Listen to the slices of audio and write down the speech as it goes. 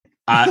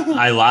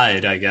I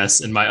lied, I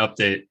guess, in my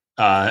update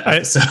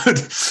episode.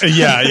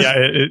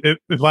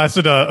 It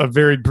lasted a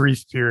very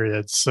brief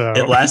period. So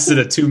it lasted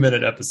a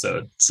 2-minute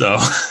episode. So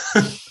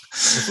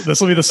this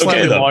will be the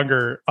slightly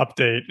longer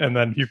update, and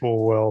then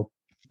people will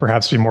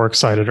perhaps be more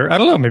excited, or I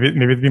don't know, maybe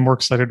they'd be more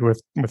excited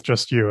with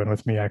just you and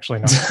with me actually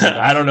not.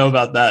 I don't know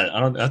about that.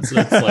 That's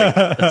like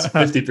that's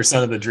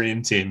 50% of the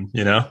dream team,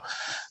 you know?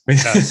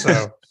 Yeah,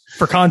 so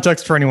for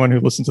context, for anyone who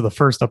listened to the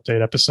first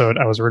update episode,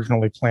 I was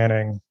originally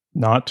planning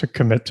not to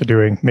commit to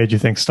doing Made You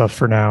Think stuff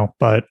for now,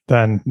 but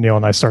then Neil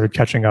and I started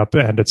catching up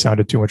and it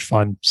sounded too much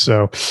fun.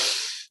 So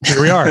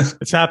here we are.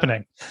 It's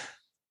happening.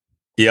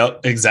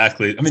 Yep,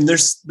 exactly. I mean,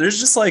 there's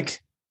just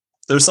like,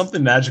 there's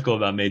something magical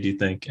about Made You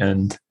Think.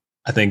 And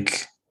I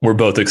think we're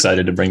both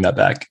excited to bring that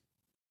back.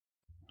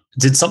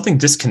 Did something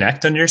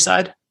disconnect on your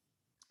side?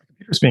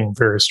 Computer's being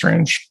very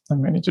strange. I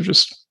may need to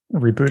just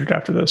reboot it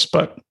after this,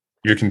 but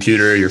your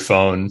computer, your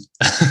phone.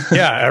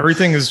 Yeah,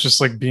 everything is just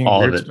like being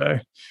weird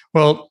today.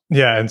 Well,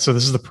 yeah, and so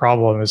this is the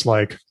problem is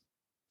like,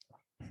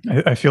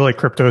 I feel like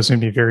crypto is going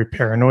to be very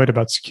paranoid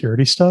about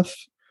security stuff.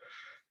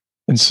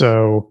 And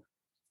so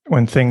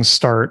when things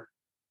start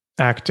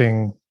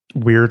acting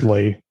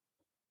weirdly,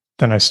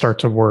 then I start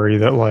to worry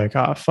that like,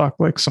 fuck,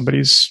 like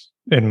somebody's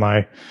in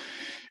my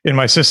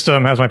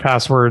system, has my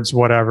passwords,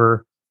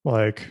 whatever.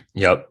 Like,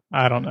 yep.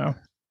 I don't know.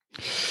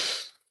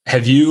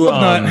 Have you,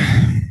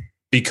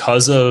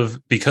 because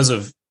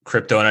of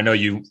crypto, and I know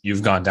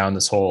you've gone down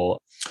this whole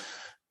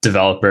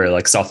developer,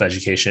 like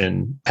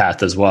self-education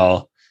path as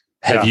well.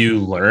 Have you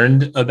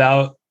learned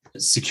about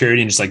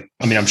security and just like,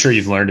 I mean, I'm sure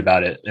you've learned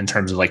about it in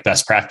terms of like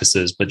best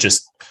practices, but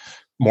just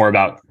more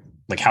about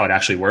like how it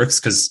actually works?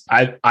 Cause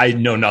I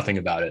know nothing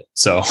about it.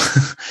 So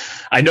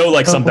I know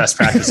like some best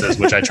practices,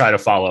 which I try to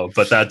follow,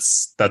 but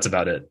that's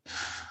about it.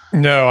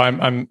 No,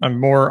 I'm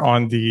more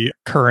on the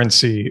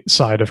currency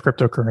side of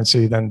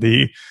cryptocurrency than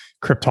the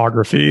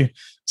cryptography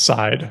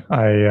side.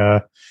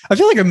 I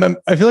feel like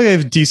I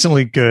have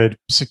decently good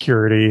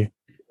security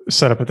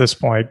set up at this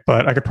point,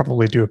 but I could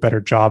probably do a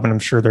better job. And I'm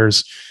sure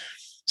there's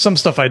some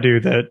stuff I do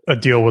that a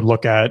deal would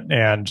look at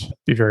and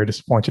be very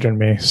disappointed in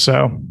me.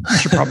 So I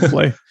should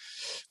probably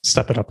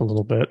step it up a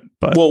little bit.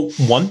 But well,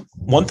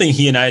 one thing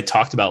he and I had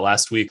talked about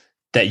last week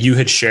that you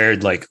had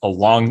shared like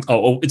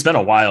it's been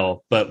a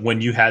while, but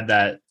when you had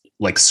that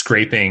like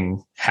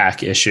scraping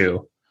hack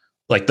issue,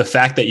 like the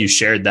fact that you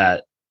shared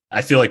that,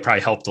 I feel like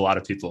probably helped a lot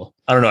of people.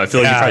 I don't know. I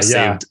feel like you probably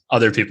saved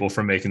other people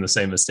from making the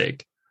same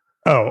mistake.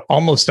 Oh,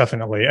 almost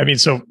definitely. I mean,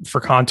 so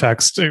for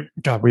context,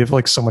 God, we have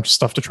like so much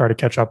stuff to try to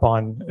catch up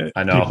on.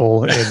 I know.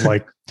 People in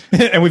like,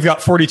 and we've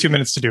got 42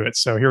 minutes to do it.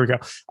 So here we go.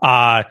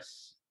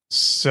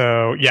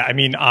 So yeah, I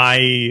mean,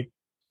 I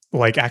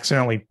like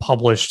accidentally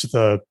published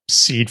the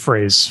seed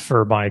phrase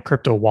for my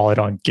crypto wallet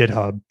on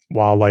GitHub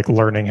while like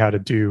learning how to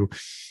do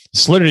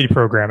Solidity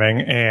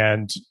programming,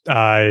 and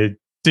I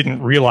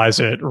didn't realize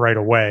it right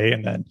away.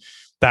 And then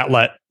that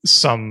let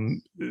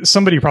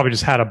somebody probably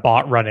just had a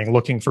bot running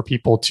looking for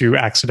people to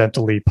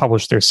accidentally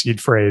publish their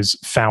seed phrase,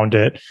 found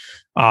it,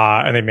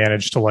 and they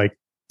managed to like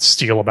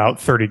steal about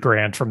 30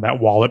 grand from that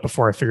wallet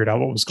before I figured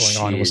out what was going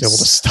on and was able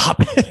to stop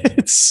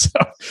it. So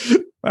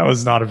that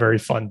was not a very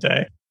fun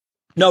day.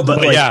 No, but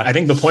like, yeah, I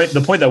think the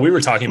point that we were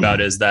talking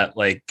about is that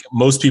like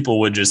most people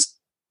would just,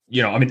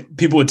 you know, I mean,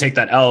 people would take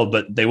that L,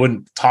 but they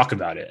wouldn't talk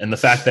about it. And the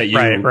fact that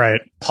you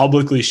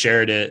publicly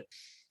shared it,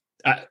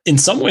 in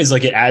some ways,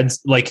 like it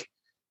adds, like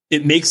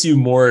it makes you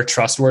more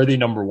trustworthy,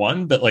 number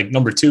one, but like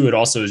number two, it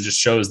also just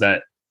shows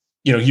that,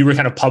 you know, you were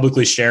kind of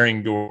publicly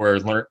sharing your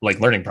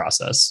learning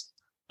process.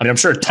 I mean, I'm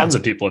sure tons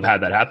of people have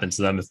had that happen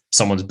to them. If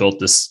someone's built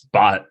this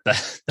bot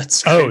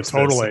that's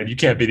totally. You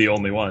can't be the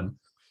only one.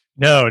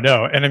 No.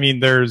 And I mean,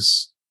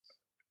 there's,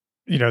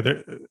 you know,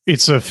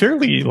 it's a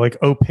fairly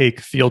like opaque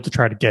field to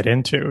try to get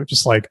into,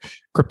 just like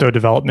crypto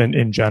development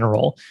in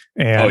general.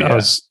 And I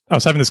was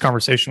having this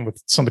conversation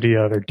with somebody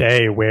the other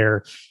day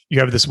where you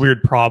have this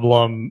weird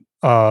problem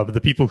of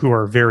the people who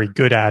are very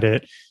good at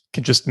it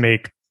can just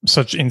make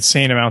such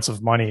insane amounts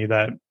of money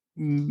that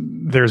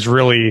there's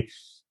really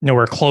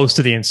nowhere close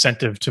to the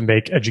incentive to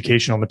make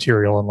educational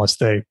material unless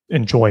they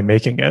enjoy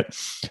making it.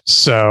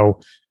 So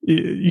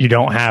you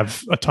don't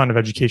have a ton of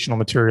educational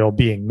material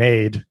being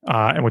made.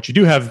 And what you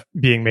do have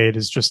being made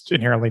is just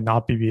inherently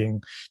not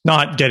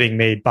getting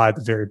made by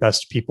the very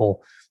best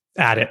people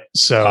at it.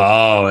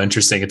 So,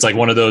 interesting. It's like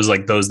one of those,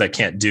 like those that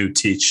can't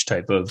teach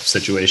type of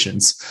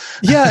situations.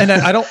 Yeah. And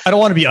I don't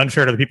want to be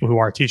unfair to the people who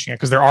are teaching it,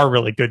 because there are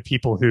really good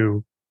people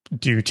who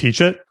do teach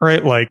it,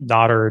 right? Like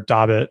Nader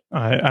Dabit.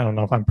 I don't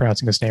know if I'm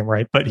pronouncing his name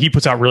right, but he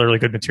puts out really, really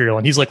good material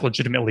and he's like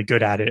legitimately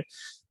good at it.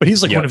 But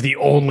he's like one of the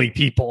only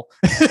people.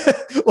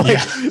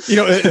 You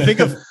know, think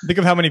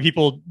of how many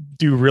people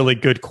do really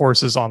good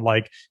courses on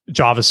like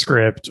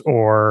JavaScript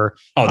or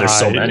there's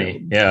so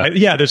many.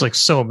 Yeah, there's like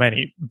so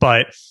many,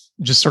 but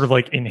just sort of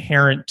like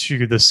inherent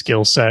to the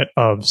skill set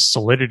of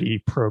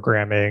Solidity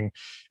programming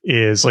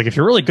is like if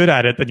you're really good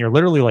at it, then you're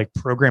literally like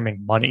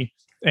programming money,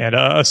 and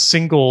a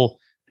single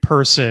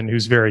person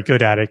who's very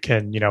good at it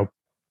can, you know,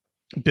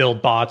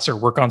 build bots or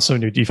work on some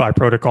new DeFi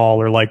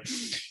protocol, or like,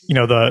 you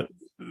know,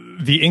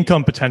 the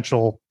income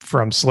potential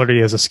from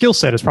Solidity as a skill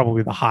set is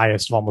probably the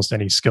highest of almost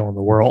any skill in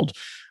the world.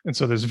 And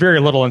so there's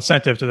very little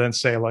incentive to then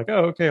say like,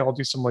 oh, okay, I'll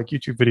do some like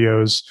YouTube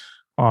videos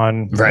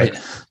on like,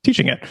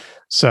 teaching it.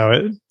 So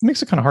it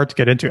makes it kind of hard to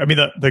get into. I mean,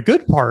 the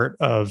good part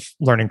of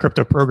learning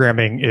crypto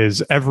programming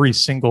is every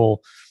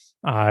single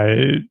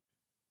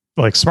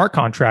like smart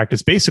contract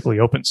is basically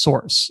open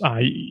source.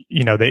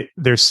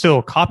 They're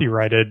still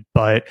copyrighted,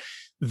 but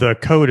the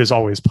code is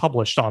always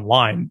published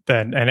online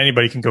and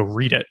anybody can go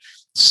read it.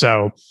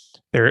 So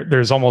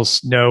there's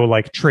almost no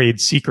like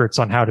trade secrets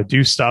on how to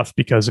do stuff,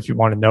 because if you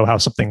want to know how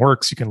something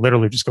works, you can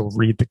literally just go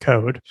read the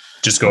code.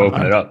 Just go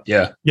open it up.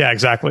 Yeah. Yeah,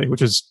 exactly.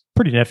 Which is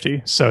pretty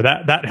nifty. So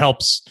that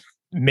helps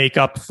make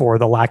up for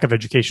the lack of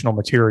educational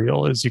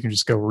material, is you can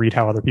just go read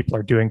how other people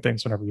are doing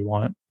things whenever you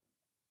want.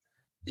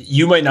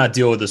 You might not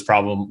deal with this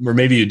problem, or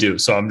maybe you do.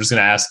 So I'm just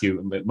going to ask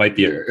you, it might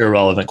be an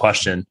irrelevant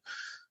question,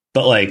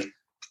 but like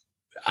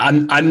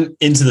I'm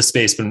into the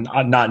space,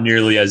 but not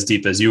nearly as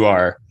deep as you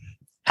are.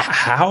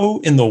 How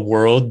in the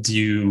world do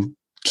you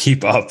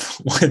keep up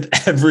with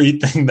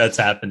everything that's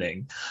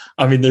happening?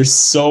 I mean, there's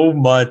so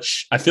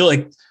much. I feel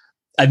like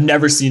I've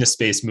never seen a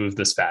space move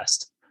this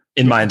fast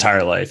in my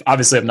entire life.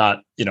 Obviously, I'm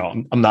not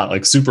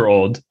like super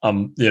old.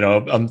 I'm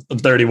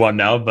 31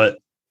 now, but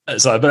I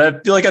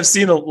feel like I've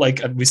seen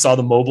we saw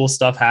the mobile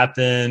stuff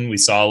happen. We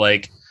saw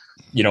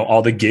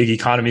all the gig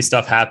economy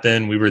stuff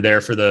happen. We were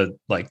there for the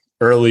like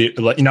early,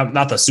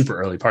 not the super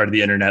early part of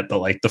the internet, but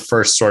like the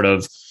first sort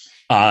of,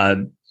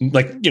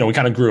 we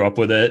kind of grew up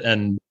with it,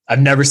 and I've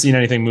never seen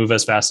anything move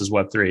as fast as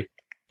Web3.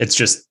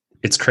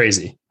 It's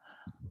crazy.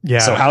 Yeah.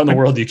 So how in the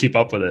world do you keep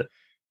up with it?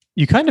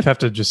 You kind of have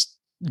to just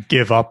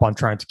give up on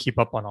trying to keep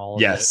up on all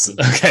of it. Yes.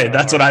 Okay.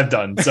 That's what I've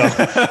done. So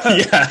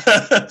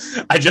yeah,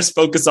 I just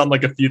focus on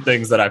like a few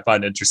things that I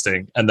find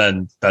interesting, and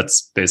then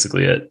that's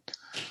basically it.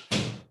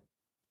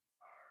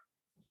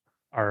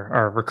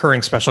 Our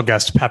recurring special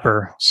guest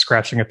Pepper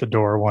scratching at the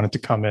door wanted to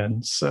come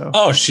in.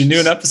 So she knew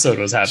an episode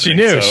was happening.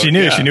 She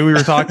knew we were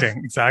talking.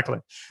 Exactly.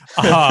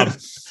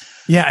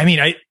 Yeah. I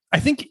mean, I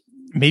think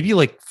maybe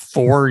like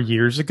 4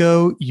 years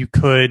ago, you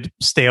could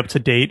stay up to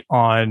date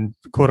on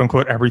quote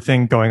unquote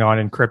everything going on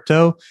in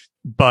crypto.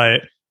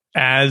 But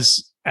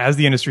as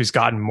the industry's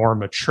gotten more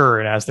mature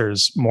and as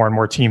there's more and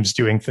more teams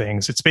doing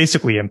things, it's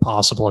basically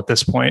impossible at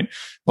this point.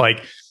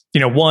 Like,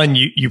 one,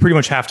 you pretty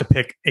much have to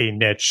pick a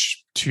niche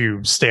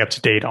to stay up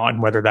to date on,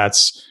 whether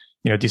that's,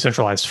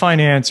 decentralized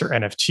finance or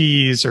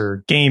NFTs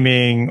or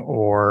gaming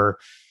or,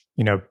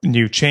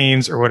 new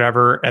chains or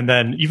whatever. And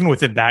then even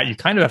within that, you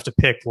kind of have to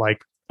pick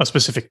like a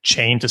specific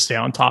chain to stay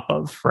on top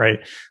of, right?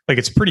 Like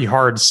it's pretty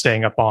hard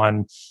staying up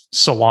on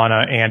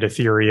Solana and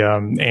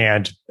Ethereum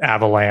and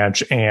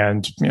Avalanche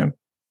and,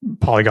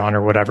 Polygon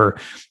or whatever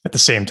at the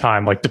same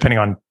time, like depending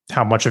on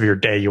how much of your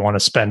day you want to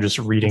spend just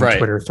reading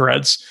Twitter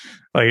threads.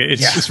 Like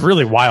it's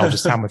really wild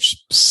just how much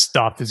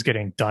stuff is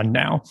getting done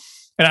now.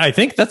 And I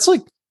think that's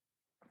what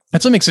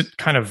makes it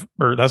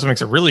that's what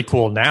makes it really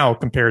cool now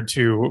compared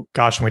to,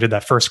 when we did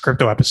that first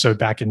crypto episode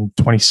back in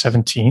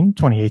 2017,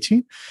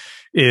 2018.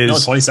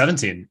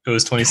 2017. It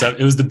was 27.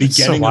 It was the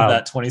beginning of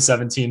that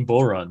 2017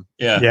 bull run.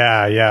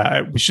 Yeah.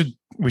 Yeah. We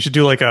should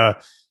do like a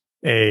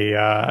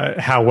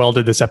how well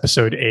did this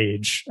episode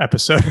age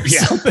episode or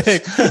something.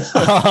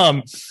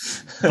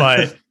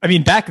 But I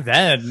mean, back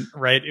then,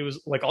 right, it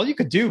was like all you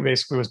could do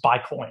basically was buy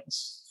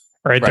coins,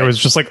 right? There was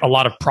just like a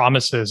lot of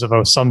promises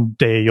of,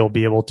 someday you'll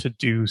be able to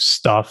do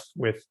stuff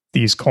with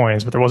these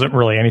coins, but there wasn't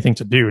really anything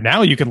to do.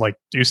 Now you can like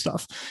do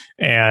stuff,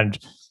 and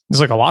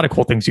there's like a lot of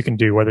cool things you can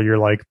do, whether you're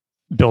like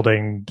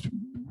building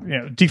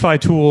DeFi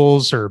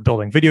tools or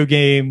building video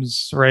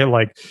games, right?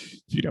 Like,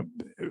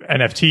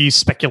 NFT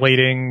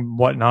speculating,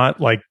 whatnot.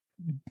 Like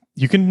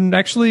you can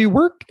actually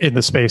work in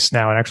the space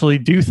now and actually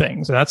do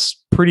things. And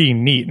that's pretty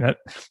neat. And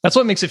that's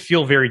what makes it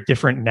feel very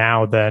different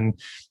now than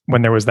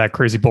when there was that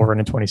crazy bull run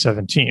in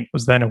 2017.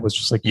 It was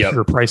just like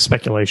pure price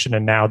speculation.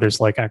 And now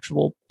there's like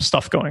actual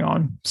stuff going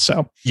on.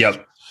 So,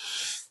 yep.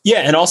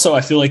 Yeah. And also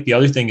I feel like the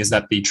other thing is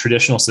that the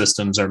traditional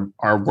systems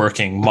are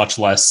working much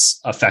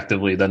less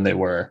effectively than they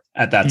were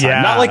at that time.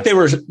 Yeah. Not like they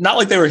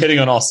were hitting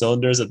on all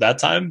cylinders at that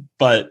time,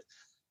 but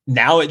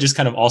now it just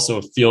kind of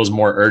also feels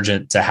more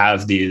urgent to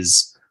have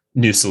these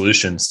new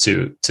solutions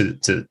to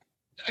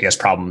I guess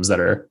problems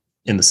that are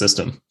in the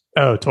system.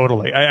 Oh,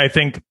 totally. I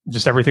think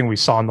just everything we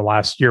saw in the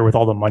last year with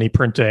all the money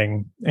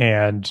printing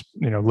and,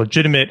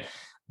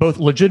 both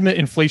legitimate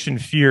inflation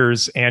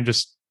fears and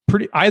just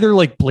either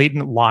like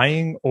blatant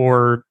lying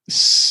or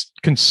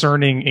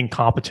concerning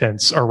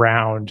incompetence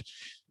around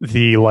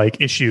the like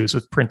issues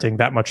with printing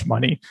that much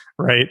money,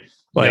 right?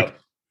 Like,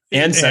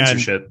 and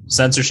censorship.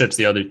 Censorship's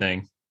the other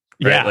thing,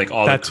 right? Yeah, like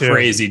all the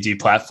crazy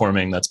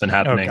deplatforming that's been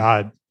happening. Oh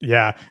God,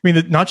 yeah. I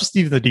mean, not just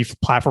even the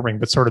deplatforming,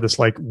 but sort of this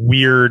like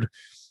weird.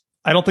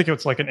 I don't think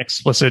it's like an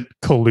explicit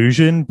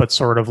collusion, but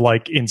sort of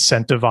like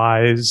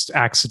incentivized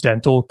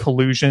accidental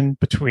collusion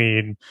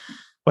between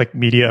like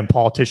media and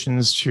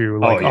politicians to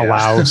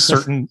allow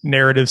certain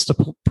narratives to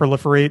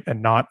proliferate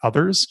and not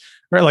others,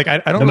 right? Like I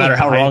don't no matter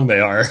how wrong they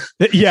are.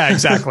 Yeah,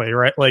 exactly.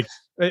 Right. Like,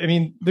 I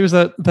mean, there's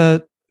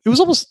the it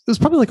was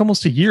probably like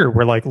almost a year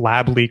where like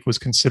Lab Leak was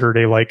considered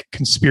a like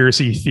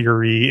conspiracy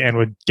theory and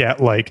would get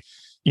like,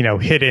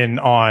 hidden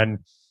on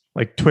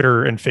like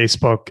Twitter and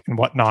Facebook and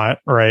whatnot.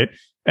 Right.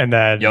 And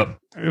then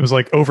it was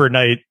like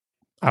overnight,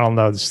 I don't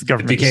know, the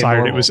government decided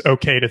normal. It was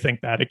okay to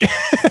think that again.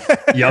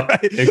 Yep,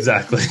 right?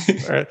 Exactly.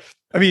 Right.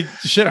 I mean,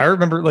 shit, I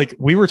remember like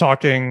we were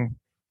talking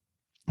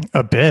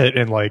a bit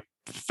in like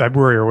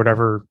February or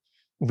whatever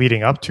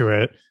leading up to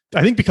it.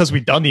 I think because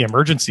we'd done the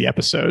emergency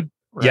episode.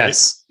 Right?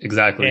 Yes,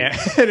 exactly.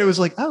 And it was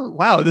like, oh,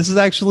 wow, this is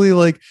actually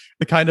like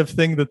the kind of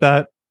thing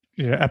that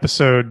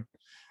episode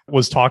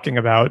was talking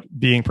about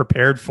being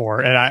prepared for.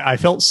 And I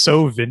felt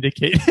so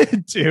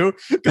vindicated too,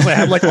 because I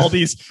had all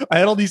these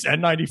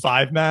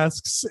N95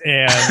 masks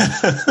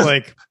and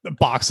like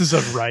boxes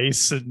of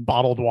rice and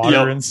bottled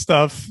water and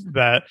stuff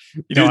that,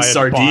 Dude,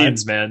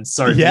 sardines, man.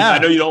 Sardines. Yeah. I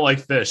know you don't like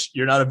fish.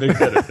 You're not a big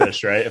fan of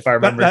fish, right? If I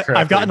remember correctly.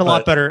 I've gotten a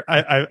lot better.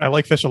 I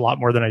like fish a lot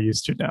more than I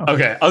used to now.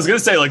 Okay. I was going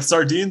to say like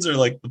sardines are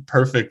like the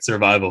perfect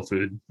survival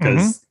food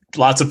because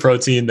lots of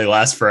protein. They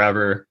last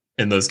forever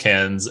in those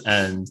cans,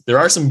 and there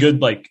are some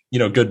good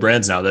good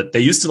brands now that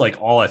they used to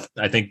like all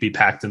I think be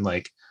packed in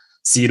like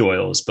seed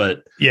oils,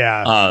 but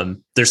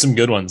there's some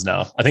good ones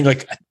now. I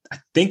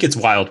think it's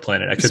Wild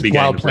Planet. I could be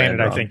Wild Planet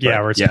wrong, I think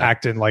where it's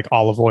packed in like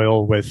olive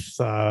oil with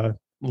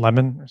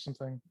lemon or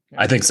something.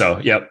 I think so.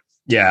 Yep.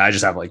 Yeah, I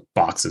just have like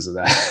boxes of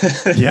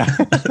that. Yeah.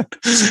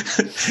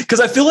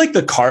 Because I feel like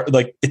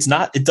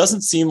it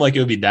doesn't seem like it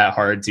would be that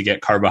hard to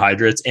get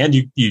carbohydrates, and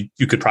you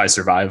could probably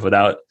survive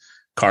without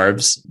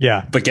carbs.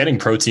 Yeah. But getting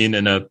protein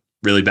in a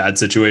really bad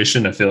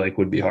situation, I feel like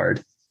would be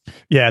hard.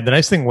 Yeah. The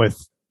nice thing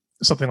with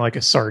something like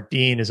a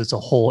sardine is it's a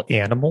whole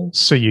animal.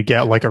 So you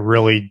get like a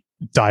really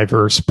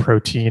diverse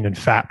protein and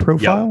fat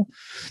profile.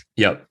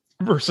 Yep.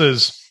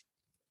 Versus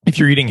if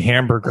you're eating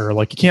hamburger,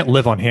 like you can't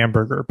live on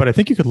hamburger, but I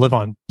think you could live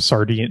on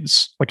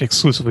sardines, like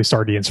exclusively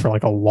sardines for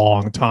like a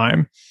long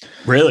time.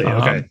 Really?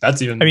 Okay.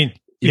 That's even,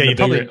 you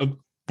probably,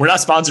 we're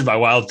not sponsored by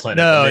Wild Planet.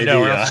 No,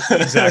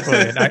 exactly.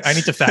 And I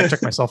need to fact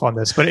check myself on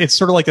this, but it's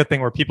sort of like the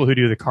thing where people who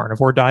do the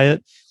carnivore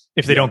diet,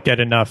 if they don't get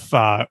enough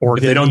organ,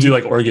 if they don't do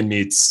like organ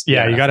meats, you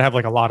got to have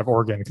like a lot of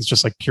organ because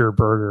just like pure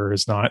burger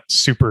is not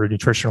super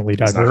nutritionally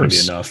diverse. It's not going to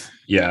be enough.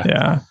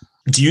 Yeah.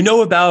 Do you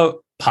know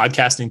about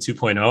Podcasting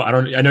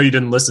 2.0? I know you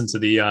didn't listen to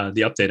the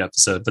update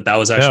episode, but that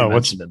was actually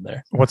mentioned in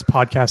there. What's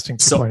Podcasting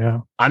 2.0?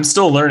 So I'm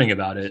still learning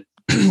about it,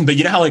 but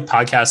you know how like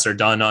podcasts are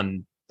done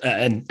on.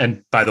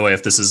 And by the way,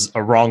 if this is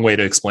a wrong way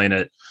to explain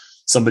it,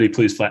 somebody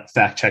please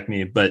fact check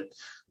me. But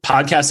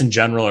podcasts in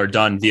general are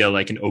done via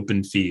like an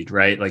open feed,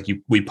 right? Like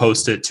we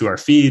post it to our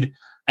feed,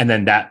 and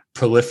then that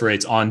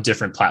proliferates on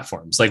different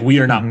platforms. Like we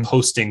are not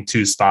posting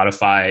to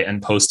Spotify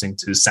and posting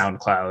to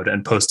SoundCloud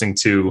and posting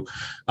to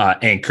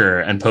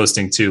Anchor and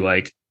posting to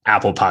like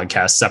Apple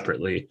Podcasts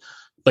separately.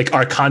 Like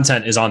our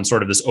content is on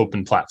sort of this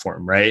open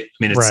platform, right? I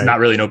mean, it's not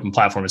really an open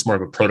platform. It's more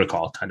of a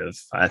protocol kind of.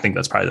 I think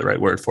that's probably the right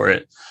word for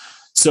it.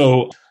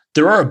 So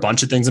there are a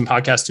bunch of things in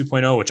Podcast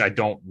 2.0, which I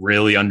don't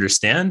really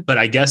understand, but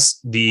I guess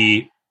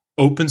the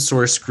open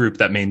source group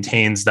that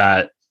maintains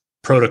that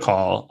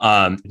protocol,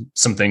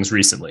 some things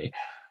recently.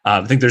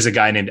 I think there's a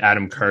guy named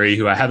Adam Curry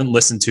who I haven't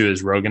listened to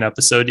his Rogan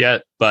episode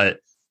yet, but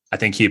I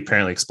think he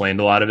apparently explained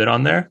a lot of it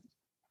on there.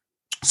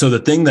 So the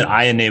thing that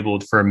I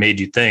enabled for Made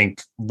You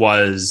Think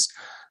was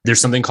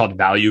there's something called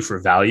Value for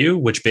Value,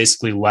 which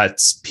basically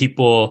lets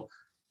people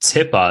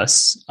tip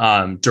us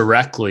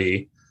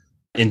directly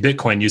in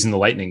Bitcoin using the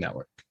Lightning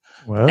Network.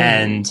 Whoa,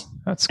 and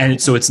that's cool.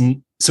 And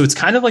so it's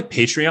kind of like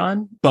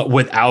Patreon, but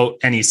without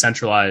any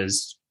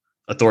centralized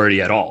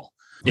authority at all.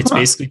 It's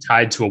basically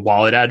tied to a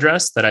wallet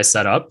address that I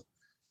set up.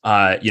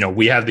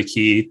 We have the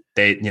key.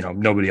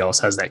 Nobody else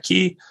has that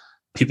key.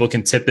 People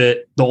can tip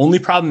it. The only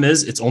problem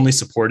is it's only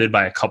supported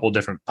by a couple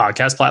different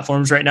podcast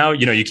platforms right now.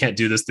 You can't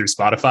do this through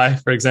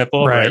Spotify, for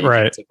example. Right. You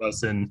can tip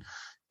us in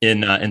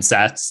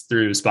Sats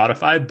through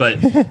Spotify, but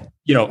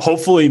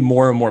hopefully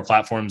more and more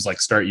platforms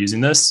like start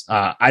using this.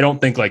 I don't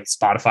think like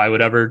Spotify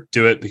would ever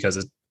do it because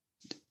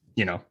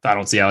I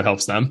don't see how it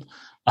helps them.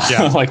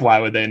 Yeah. Like why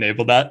would they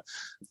enable that?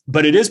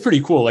 But it is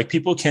pretty cool. Like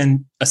people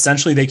can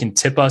they can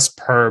tip us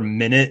per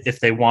minute if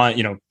they want,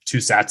 2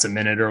 sats a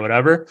minute or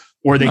whatever,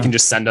 or they can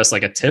just send us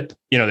like a tip.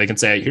 They can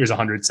say, here's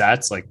 100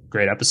 sats, like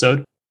great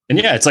episode. And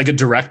it's like a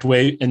direct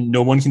way, and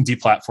no one can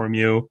deplatform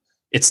you.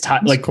 It's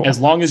tied cool. As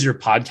long as your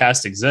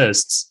podcast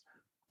exists,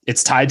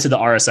 it's tied to the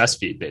RSS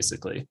feed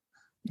basically.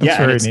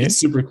 That's it's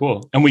super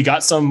cool. And we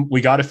got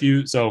a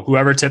few. So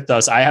whoever tipped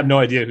us, I have no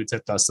idea who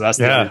tipped us. So that's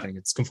the other thing.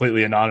 It's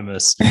completely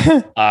anonymous.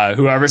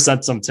 Whoever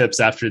sent some tips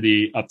after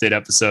the update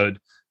episode,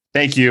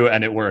 thank you.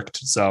 And it worked.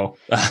 So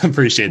I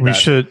appreciate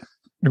that.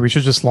 We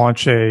should just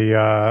launch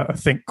a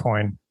Think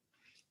coin.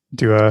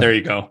 There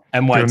you go.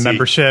 MYT. Do a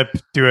membership.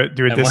 Do a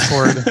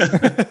Discord.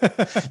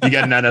 You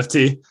get an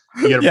NFT.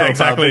 You get a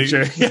profile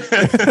picture.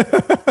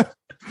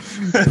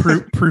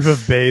 Proof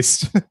of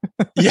base.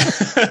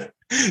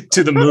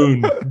 To the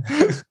moon.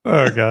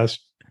 Oh gosh.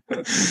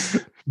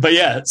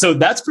 But so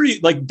that's pretty,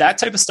 like, that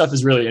type of stuff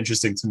is really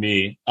interesting to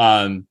me,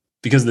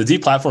 because the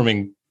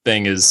deplatforming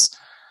thing is,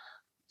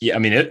 yeah, I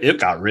mean, it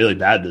got really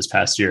bad this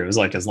past year. It was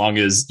like, as long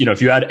as,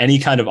 if you had any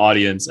kind of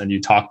audience and you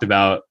talked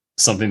about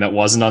something that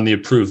wasn't on the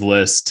approved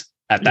list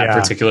at that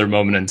particular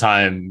moment in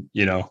time,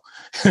 you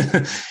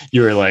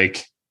were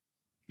like,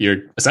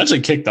 you're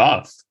essentially kicked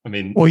off. I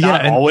mean,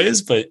 not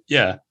always, but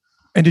yeah.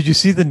 And did you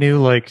see the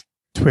new like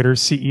Twitter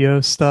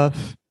CEO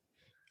stuff?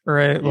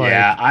 Right. Like,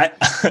 I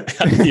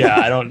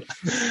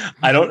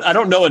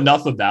don't know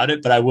enough about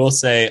it, but I will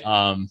say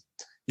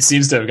it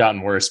seems to have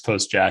gotten worse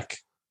post Jack.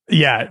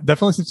 Yeah,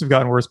 definitely seems to have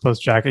gotten worse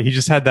post Jack. He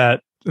just had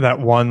that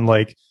one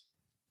like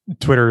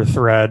Twitter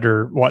thread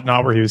or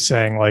whatnot where he was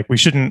saying like we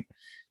shouldn't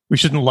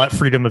let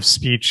freedom of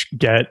speech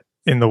get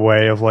in the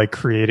way of like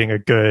creating a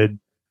good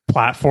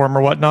platform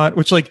or whatnot,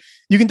 which like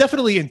you can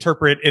definitely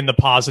interpret in the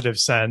positive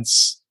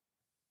sense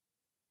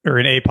or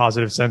in a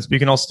positive sense, but you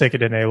can also take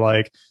it in a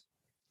like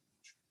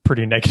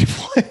pretty negative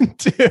one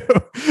too.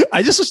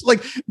 I just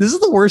like, this is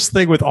the worst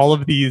thing with all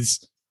of these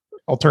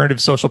alternative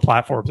social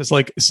platforms. It's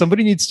like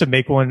somebody needs to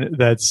make one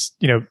that's,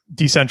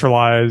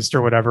 decentralized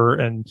or whatever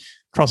and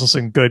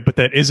processing good, but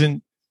that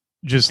isn't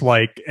just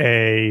like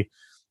a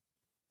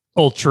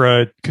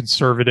ultra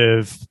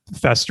conservative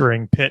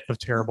festering pit of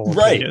terrible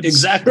opinions. Right,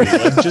 exactly.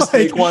 Like, just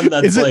make one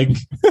that's like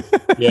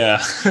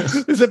yeah.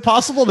 Is it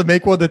possible to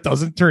make one that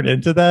doesn't turn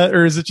into that,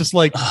 or is it just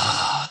like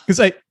because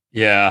I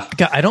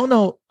don't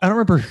know, I don't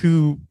remember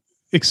who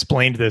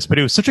explained this, but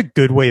it was such a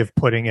good way of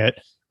putting it,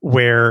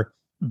 where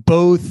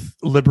both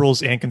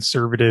liberals and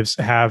conservatives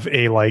have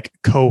a like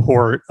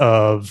cohort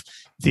of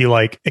the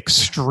like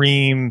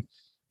extreme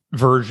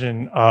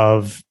version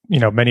of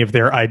many of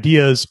their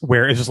ideas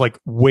where it's just like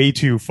way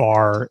too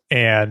far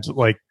and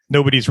like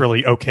nobody's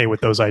really okay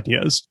with those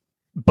ideas.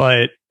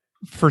 But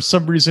for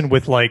some reason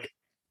with like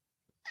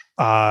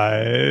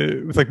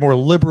more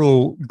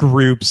liberal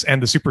groups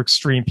and the super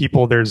extreme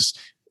people, there's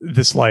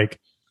this like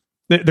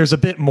there's a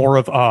bit more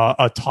of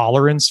a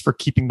tolerance for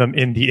keeping them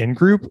in the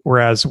in-group,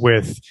 whereas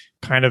with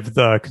kind of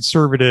the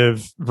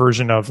conservative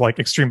version of like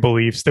extreme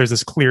beliefs, there's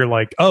this clear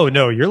like, oh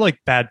no, you're like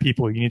bad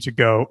people, you need to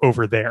go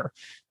over there,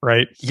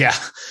 right? Yeah.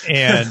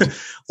 And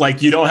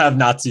like you don't have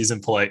Nazis in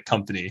polite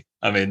company.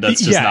 I mean,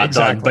 that's just not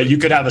done, but you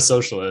could have a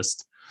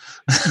socialist.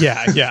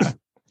 Yeah.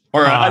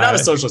 Or not a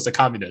socialist, a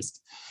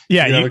communist.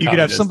 Yeah, you could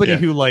have somebody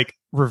who like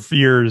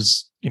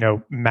reveres,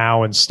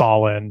 Mao and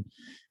Stalin,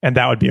 and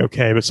that would be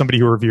okay. But somebody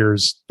who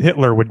reveres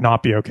Hitler would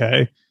not be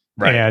okay.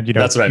 Right. And,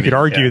 that's what I mean. Could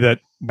argue that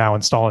Mao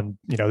and Stalin,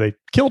 they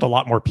killed a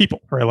lot more people,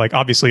 right? Like,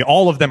 obviously,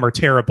 all of them are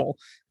terrible.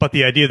 But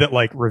the idea that,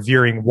 like,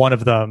 revering one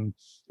of them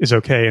is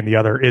okay and the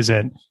other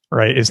isn't,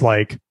 right, is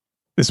like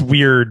this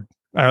weird,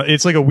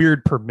 it's like a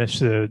weird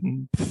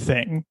permission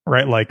thing,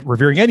 right? Like,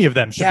 revering any of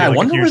them should be like I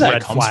wonder a huge where that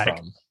red comes flag.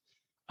 from.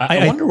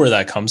 I wonder where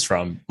that comes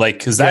from. Like,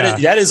 because that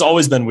has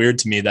always been weird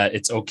to me, that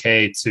it's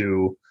okay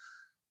to,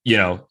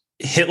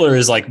 Hitler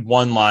is like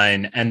one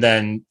line, and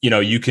then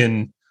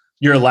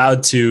you're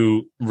allowed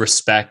to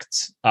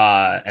respect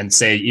and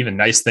say even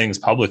nice things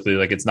publicly.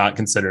 Like, it's not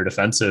considered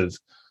offensive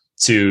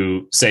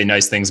to say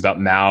nice things about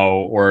Mao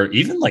or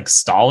even like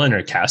Stalin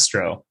or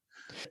Castro.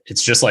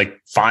 It's just like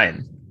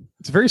fine.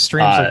 It's a very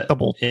strange like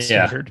double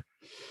standard.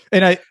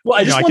 And I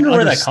just wonder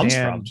where that comes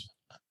from.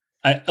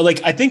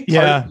 I think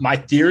my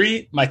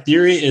theory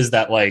is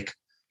that like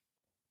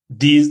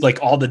these, like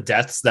all the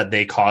deaths that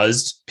they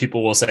caused,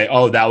 people will say,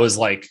 oh, that was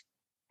like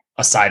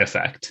a side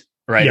effect,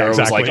 right? Yeah, or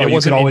exactly. It was like, oh,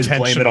 you can always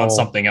blame it on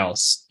something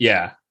else.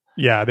 Yeah.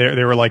 Yeah.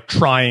 They were like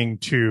trying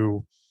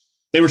to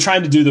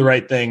do the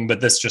right thing,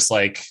 but this just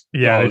like, they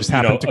just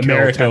happened to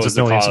America was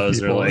the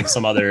cause, or like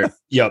some other,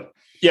 yep.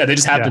 Yeah. They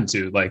just happened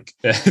to, like,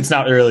 it's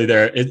not really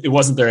it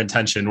wasn't their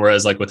intention.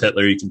 Whereas like with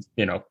Hitler, you can,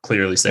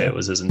 clearly say it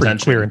was his intention.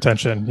 Pretty clear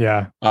intention.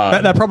 Yeah.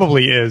 That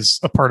probably is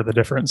a part of the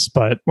difference.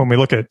 But when we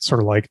look at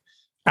sort of like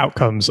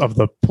outcomes of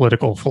the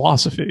political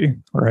philosophy,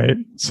 right?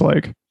 It's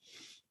like,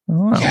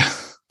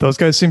 those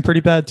guys seem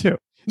pretty bad too.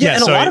 Yeah,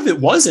 and a lot of it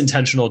was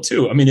intentional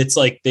too. I mean, it's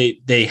like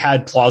they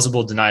had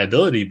plausible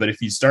deniability, but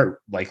if you start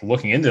like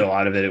looking into a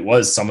lot of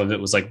it, some of it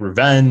was like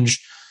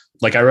revenge.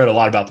 Like, I read a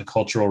lot about the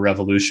Cultural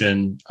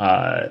Revolution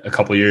a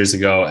couple years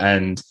ago,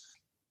 and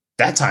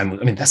that time,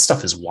 I mean, that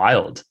stuff is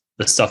wild.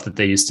 The stuff that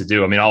they used to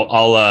do. I mean,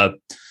 I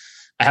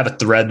have a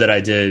thread that I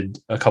did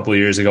a couple of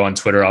years ago on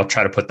Twitter. I'll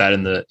try to put that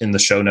in the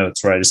show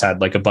notes, where I just had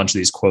like a bunch of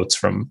these quotes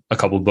from a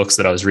couple of books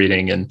that I was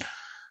reading, and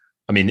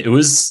I mean, it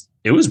was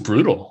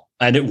brutal.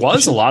 And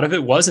a lot of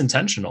it was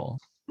intentional.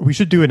 We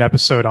should do an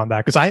episode on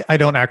that, because I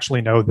don't actually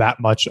know that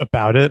much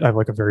about it. I have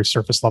like a very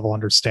surface level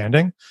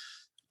understanding.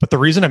 But the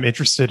reason I'm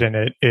interested in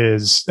it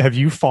is, have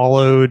you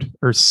followed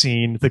or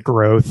seen the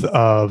growth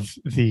of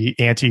the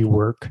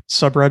anti-work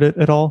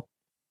subreddit at all?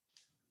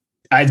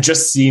 I've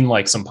just seen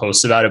like some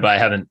posts about it, but I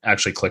haven't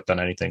actually clicked on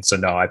anything. So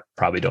no, I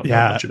probably don't know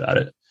much about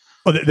it.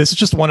 Well, this is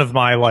just one of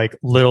my like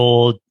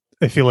little,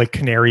 I feel like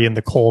canary in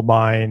the coal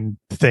mine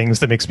things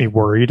that makes me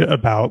worried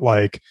about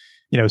like,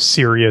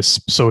 serious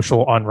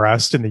social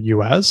unrest in the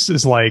US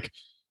is like,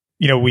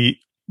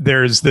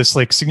 there's this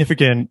like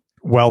significant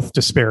wealth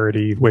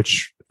disparity,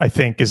 which I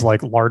think is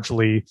like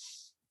largely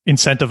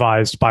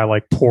incentivized by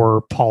like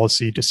poor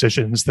policy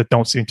decisions that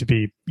don't seem to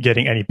be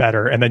getting any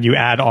better. And then you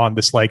add on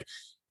this like,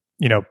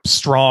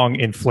 strong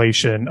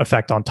inflation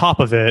effect on top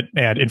of it.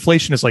 And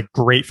inflation is like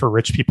great for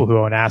rich people who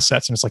own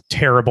assets, and it's like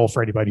terrible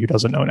for anybody who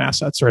doesn't own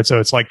assets, right? So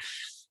it's like,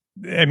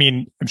 I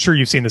mean, I'm sure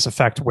you've seen this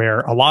effect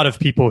where a lot of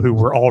people who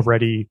were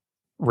already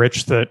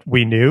rich that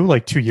we knew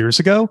like 2 years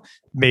ago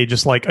made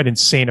just like an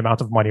insane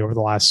amount of money over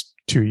the last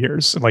 2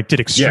 years and like did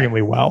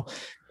extremely well.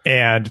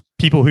 And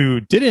people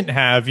who didn't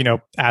have,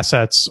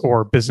 assets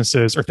or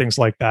businesses or things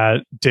like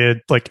that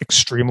did like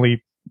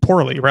extremely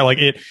poorly, right? Like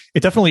it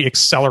definitely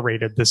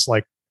accelerated this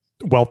like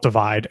wealth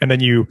divide. And then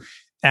you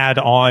add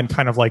on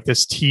kind of like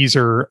this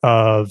teaser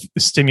of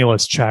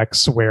stimulus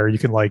checks where you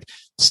can like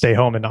stay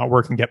home and not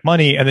work and get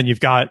money. And then you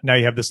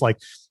have this like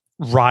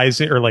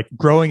rising or like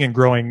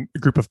growing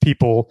group of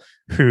people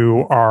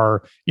who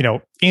are,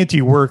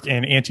 anti-work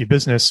and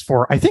anti-business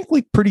for, I think,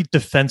 like pretty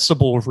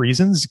defensible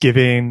reasons,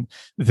 given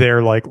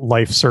their like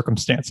life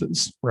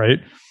circumstances. Right.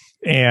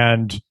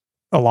 And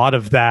a lot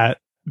of that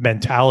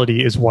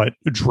mentality is what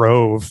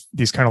drove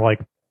these kind of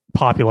like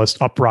populist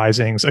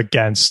uprisings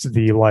against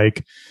the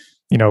like,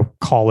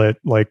 call it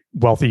like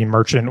wealthy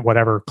merchant,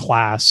 whatever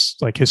class,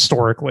 like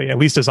historically, at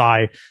least as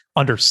I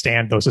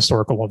understand those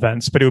historical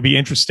events. But it would be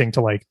interesting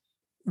to like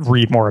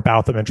read more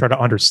about them and try to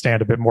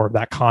understand a bit more of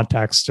that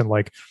context and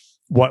like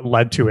what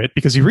led to it.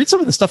 Because you read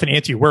some of the stuff in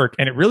Anti-Work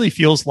and it really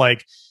feels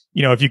like,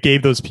 if you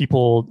gave those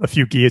people a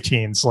few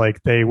guillotines,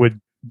 like they would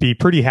be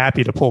pretty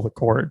happy to pull the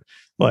cord.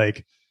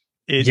 Like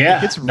it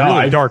gets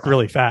really dark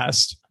really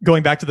fast.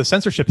 Going back to the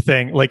censorship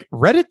thing, like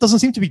Reddit doesn't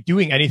seem to be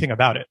doing anything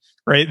about it,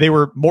 right? They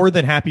were more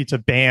than happy to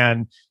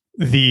ban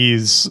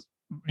these,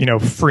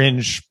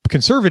 fringe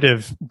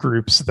conservative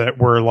groups that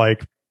were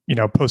like,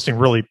 posting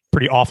really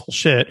pretty awful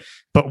shit.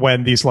 But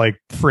when these like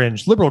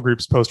fringe liberal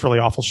groups post really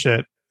awful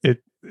shit,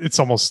 it's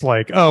almost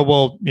like, oh,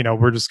 well,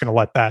 we're just going to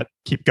let that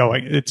keep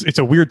going. It's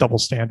a weird double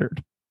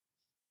standard.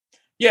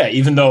 Yeah,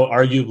 even though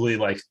arguably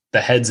like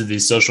the heads of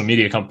these social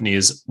media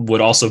companies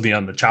would also be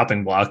on the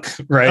chopping block,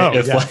 right? Oh,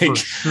 if for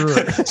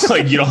sure.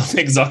 Like you don't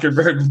think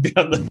Zuckerberg would be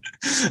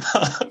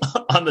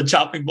on the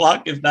chopping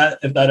block if that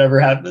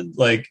ever happened?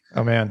 Like,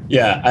 oh man,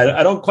 yeah,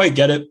 I don't quite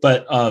get it,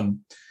 but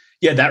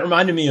yeah, that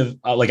reminded me of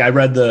like I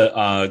read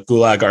the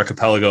Gulag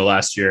Archipelago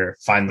last year.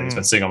 Finally, it's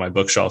been sitting on my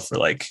bookshelf for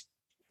like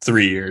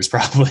 3 years,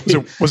 probably.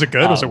 Was it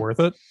good? Was it worth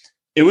it?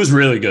 It was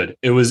really good.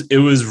 It was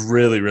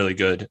really, really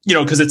good.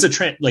 Because it's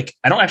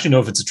I don't actually know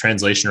if it's a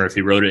translation or if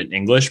he wrote it in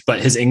English,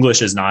 but his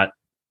English is not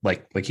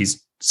like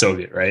he's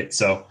Soviet, right?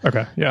 So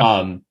okay, yeah.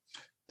 I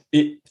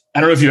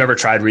don't know if you've ever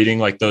tried reading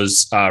like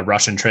those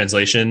Russian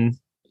translation,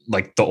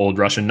 like the old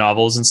Russian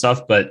novels and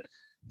stuff, but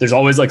there's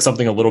always like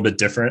something a little bit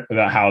different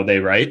about how they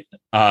write.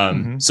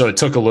 So it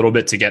took a little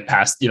bit to get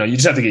past. You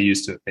just have to get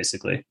used to it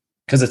basically,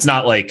 because it's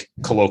not like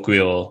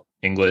colloquial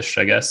English,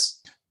 I guess.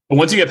 But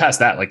once you get past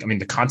that, like, I mean,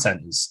 the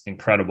content is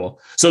incredible.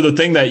 So the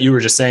thing that you were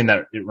just saying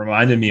that it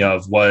reminded me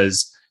of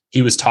was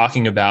he was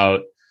talking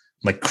about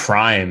like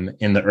crime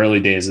in the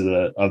early days of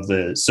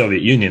the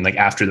Soviet Union, like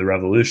after the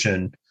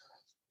revolution.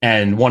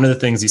 And one of the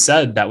things he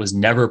said that was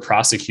never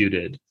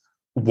prosecuted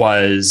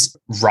was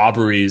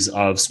robberies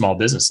of small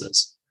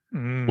businesses,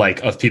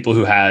 like of people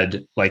who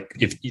had like,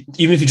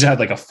 even if you just had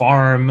like a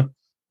farm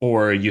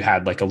or you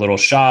had like a little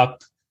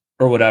shop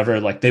or whatever,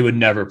 like they would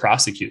never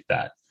prosecute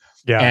that.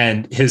 Yeah.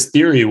 And his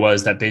theory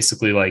was that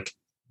basically like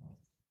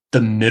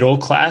the middle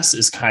class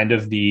is kind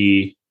of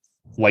the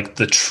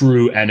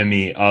true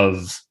enemy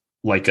of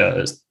like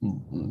a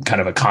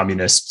kind of a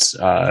communist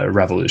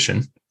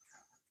revolution.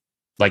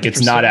 Like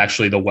it's not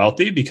actually the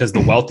wealthy, because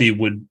the wealthy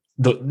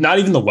not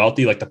even the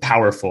wealthy, like the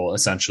powerful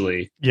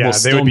essentially will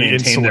still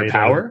maintain their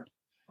power.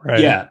 Right.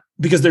 Yeah.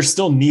 Because they're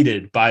still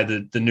needed by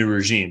the new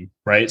regime.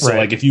 Right. So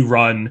like if you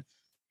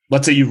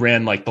let's say you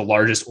ran like the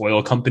largest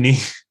oil company,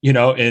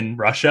 in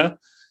Russia.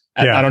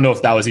 Yeah. I don't know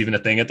if that was even a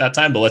thing at that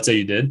time, but let's say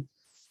you did.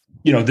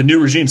 The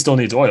new regime still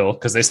needs oil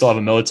because they still have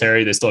a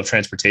military, they still have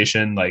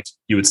transportation, like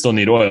you would still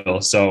need oil.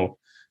 So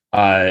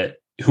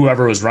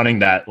whoever was running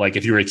that, like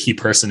if you were a key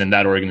person in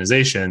that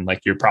organization,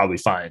 like you're probably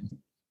fine.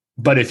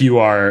 But if you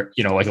are,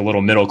 like a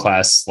little middle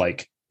class,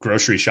 like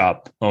grocery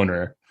shop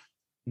owner,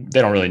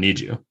 they don't really need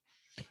you.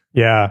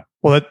 Yeah.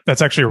 Well,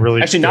 that's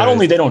actually not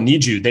only they don't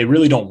need you, they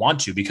really don't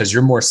want you because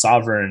you're more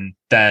sovereign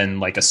than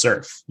like a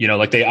serf.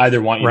 Like they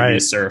either want you to be a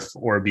serf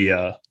or be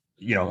a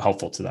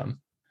helpful to them.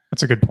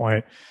 That's a good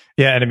point.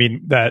 Yeah. And I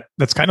mean,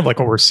 that's kind of like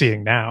what we're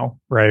seeing now,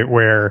 right?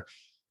 Where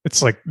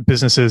it's like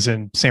businesses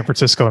in San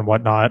Francisco and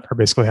whatnot are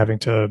basically having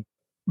to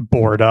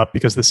board up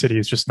because the city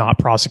is just not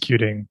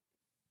prosecuting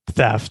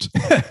theft.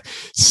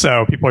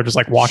 So people are just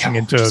like walking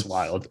into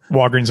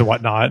Walgreens and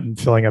whatnot and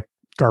filling up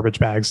garbage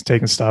bags and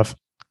taking stuff.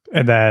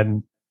 And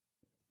then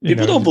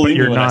people don't believe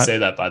me when I say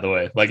that, by the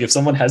way. Like if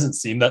someone hasn't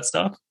seen that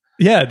stuff.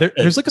 Yeah.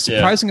 There's like a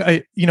surprising,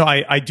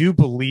 I do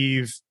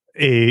believe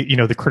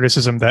the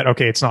criticism that,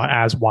 okay, it's not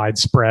as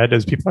widespread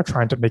as people are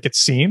trying to make it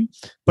seem,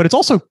 but it's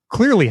also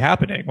clearly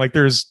happening. Like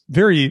there's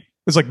very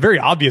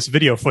obvious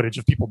video footage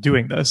of people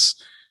doing this.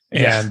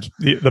 and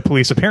the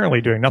police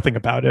apparently doing nothing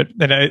about it.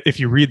 And if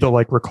you read the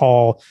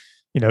recall,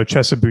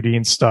 Chesa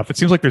Boudin stuff, it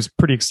seems like there's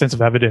pretty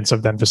extensive evidence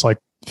of them just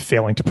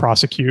failing to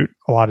prosecute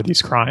a lot of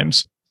these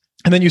crimes.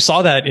 And then you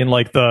saw that in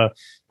a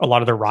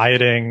lot of the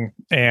rioting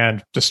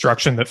and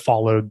destruction that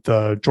followed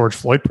the George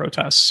Floyd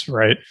protests,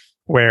 right?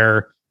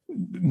 Where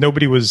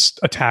nobody was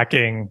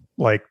attacking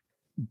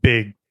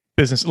big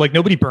business,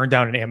 nobody burned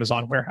down an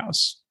Amazon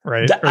warehouse,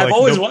 right? I've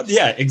always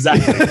wanted,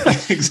 exactly.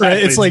 Exactly.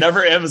 Right? It's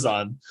never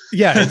Amazon.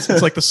 Yeah, it's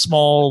the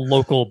small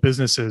local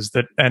businesses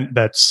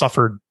that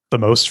suffered the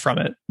most from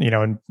it,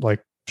 in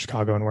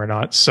Chicago and where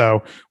not.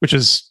 So, which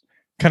is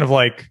kind of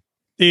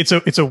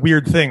it's a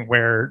weird thing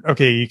where,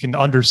 okay, you can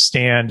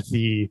understand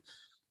the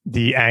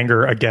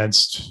anger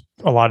against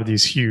a lot of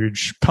these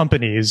huge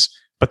companies,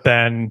 but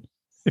then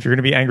if you're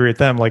going to be angry at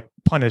them,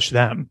 punish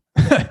them,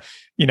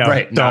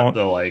 right? Not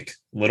the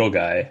little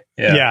guy.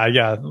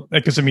 Yeah.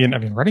 Because I mean,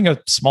 running a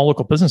small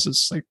local business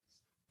is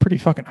pretty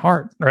fucking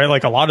hard,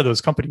 right? A lot of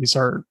those companies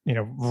are,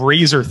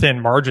 razor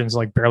thin margins,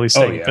 barely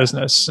staying in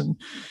business. And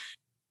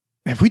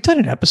have we done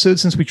an episode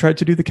since we tried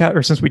to do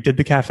since we did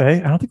the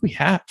cafe? I don't think we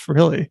have,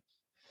 really.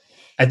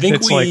 I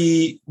think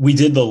we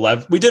did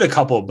we did a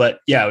couple, but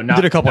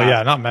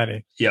not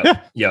many. Yeah.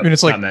 I mean,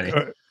 it's not many.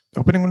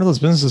 Opening one of those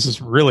businesses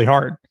is really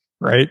hard,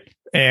 right?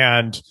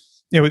 And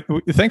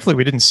thankfully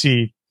we didn't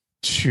see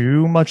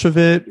too much of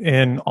it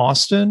in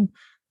Austin,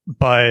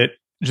 but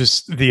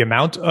just the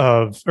amount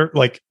of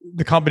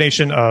the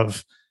combination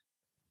of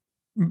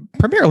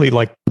primarily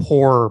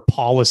poor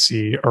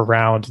policy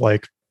around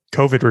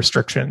COVID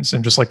restrictions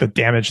and just the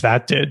damage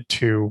that did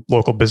to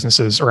local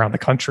businesses around the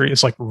country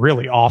is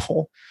really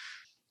awful.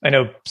 I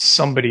know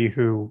somebody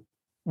who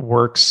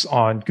works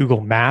on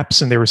Google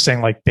Maps, and they were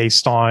saying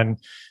based on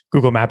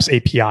Google Maps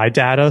API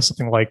data,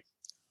 something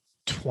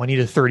 20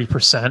 to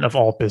 30% of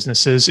all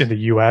businesses in the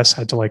US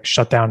had to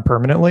shut down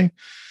permanently.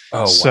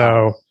 Oh,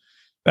 so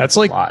that's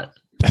a lot.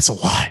 That's a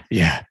lot.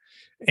 Yeah.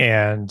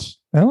 And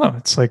I don't know.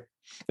 It's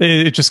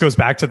it just goes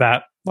back to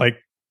that.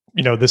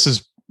 This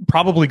is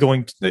probably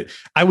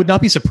I would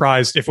not be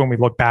surprised if when we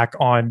look back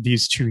on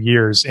these 2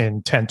 years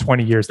in 10,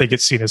 20 years, they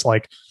get seen as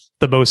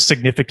the most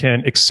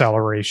significant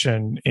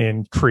acceleration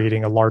in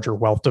creating a larger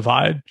wealth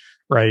divide,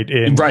 right?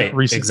 In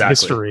recent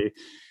history.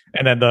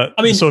 And then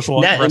the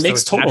social it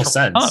makes total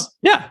sense.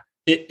 Yeah.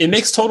 It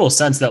makes total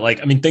sense that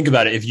think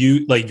about it. If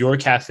you your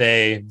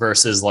cafe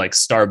versus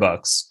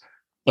Starbucks,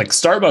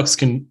 Starbucks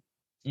can,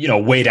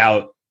 wait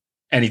out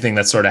anything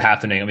that's sort of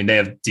happening. I mean, they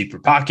have deeper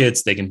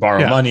pockets, they can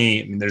borrow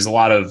money. I mean, there's a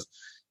lot of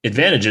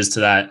advantages to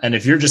that. And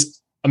if you're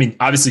just,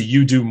 obviously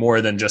you do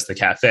more than just the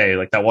cafe,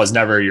 that was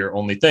never your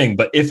only thing.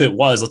 But if it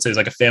was, let's say it's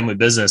a family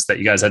business that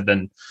you guys had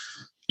been,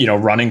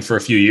 running for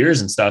a few years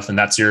and stuff, and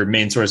that's your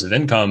main source of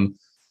income,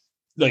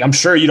 I'm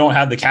sure you don't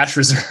have the cash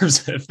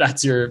reserves if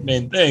that's your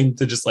main thing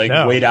to just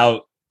wait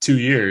out 2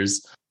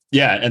 years.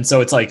 Yeah. And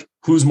so it's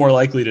who's more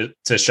likely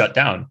to shut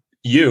down?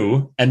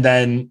 You. And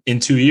then in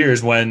 2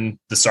 years, when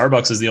the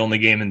Starbucks is the only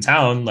game in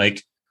town,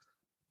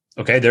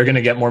 okay, they're going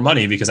to get more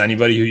money because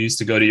anybody who used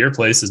to go to your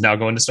place is now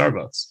going to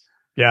Starbucks.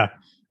 Yeah. I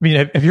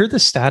mean, have you heard the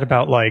stat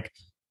about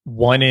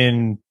 1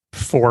 in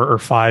 4 or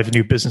 5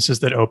 new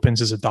businesses that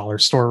opens is a dollar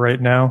store right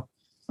now?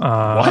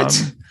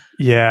 What?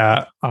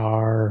 Yeah.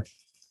 Our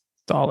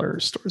dollar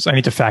stores. I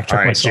need to fact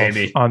check myself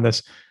on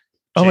this.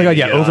 Oh my God.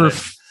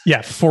 Yeah.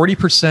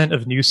 40%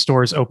 of new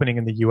stores opening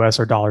in the US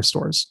are dollar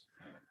stores.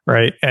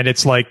 Right. And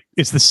it's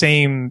it's the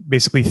same,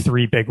 basically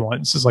 3 big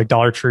ones. It's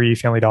Dollar Tree,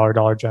 Family Dollar,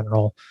 Dollar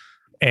General.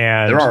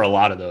 And there are a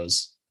lot of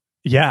those.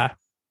 Yeah.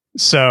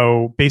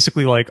 So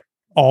basically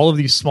all of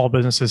these small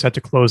businesses had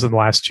to close in the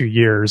last 2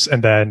 years.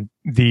 And then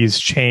these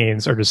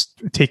chains are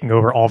just taking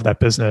over all of that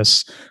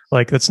business.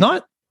 That's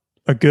not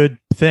a good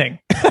thing.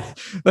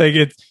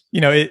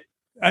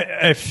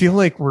 I feel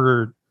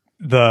we're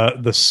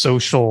the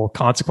social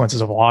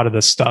consequences of a lot of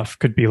this stuff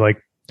could be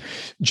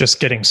just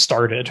getting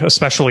started,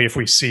 especially if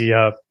we see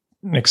an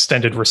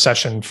extended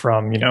recession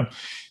from,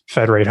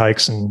 Fed rate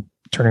hikes and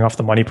turning off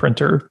the money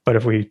printer. But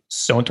if we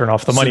don't turn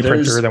off the money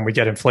printer, then we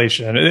get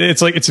inflation.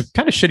 It's it's a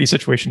kind of shitty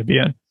situation to be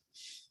in.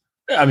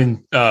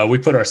 We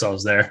put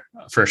ourselves there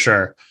for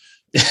sure.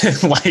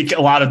 A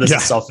lot of this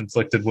is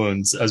self-inflicted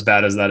wounds, as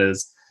bad as that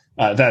is,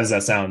 bad as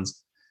that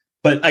sounds.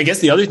 But I guess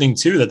the other thing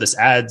too that this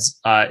adds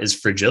is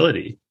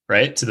fragility,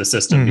 right, to the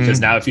system.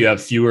 Because now if you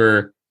have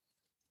fewer,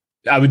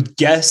 I would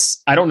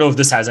guess, I don't know if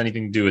this has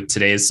anything to do with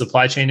today's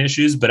supply chain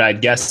issues, but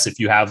I'd guess if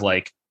you have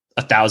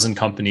 1,000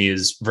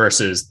 companies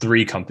versus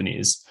 3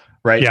 companies,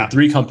 right? Yeah. The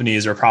 3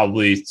 companies are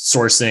probably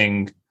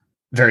sourcing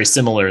very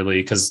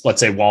similarly because let's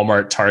say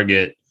Walmart,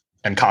 Target,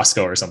 and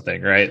Costco or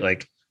something, right?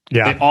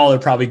 They all are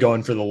probably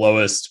going for the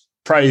lowest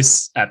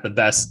price at the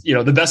best,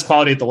 the best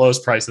quality at the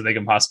lowest price that they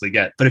can possibly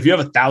get. But if you have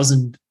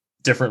 1,000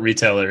 different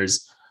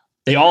retailers,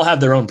 they all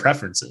have their own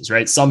preferences,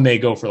 right? Some may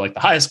go for the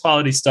highest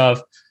quality stuff.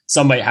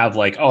 Some might have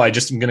I'm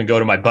going to go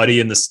to my buddy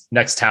in this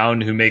next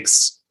town who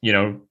makes,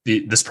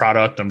 this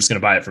product. I'm just going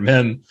to buy it from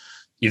him,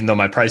 even though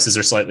my prices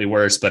are slightly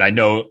worse, but I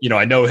know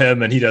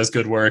him and he does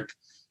good work.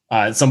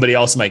 Somebody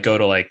else might go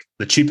to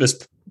the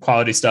cheapest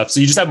quality stuff. So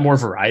you just have more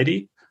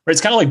variety, right?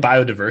 It's kind of like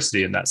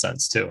biodiversity in that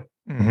sense too.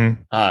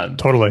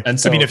 Totally. And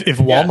so, I mean, if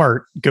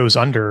Walmart goes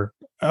under,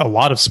 a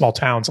lot of small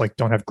towns like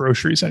don't have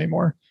groceries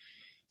anymore.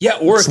 Yeah.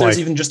 Or if there's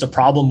even just a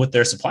problem with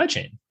their supply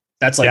chain,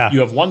 that's like, you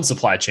have one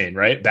supply chain,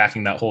 right?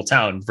 Backing that whole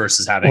town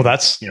versus having,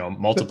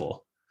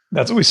 multiple.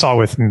 That's what we saw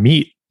with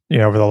meat,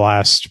 over the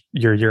last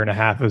year and a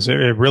half, is it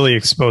really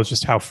exposed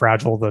just how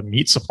fragile the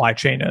meat supply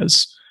chain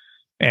is.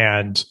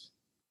 And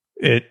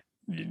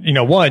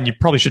one, you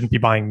probably shouldn't be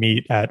buying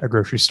meat at a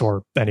grocery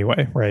store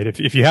anyway, right?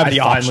 If you have the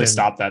option. I finally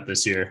stopped that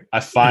this year. I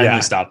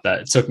finally stopped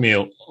that. It took me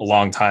a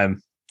long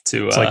time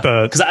to,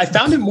 because I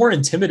found it more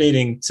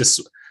intimidating to,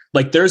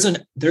 like, there's a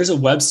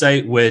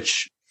website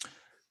which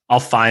I'll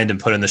find and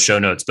put in the show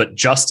notes, but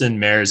Justin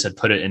Mares had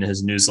put it in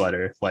his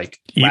newsletter like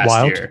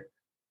last year.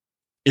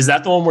 Is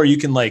that the one where you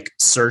can like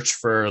search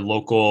for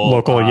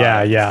local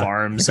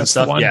farms and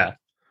stuff? Yeah.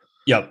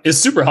 Yep. It's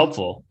super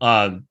helpful.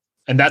 And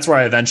that's where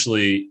I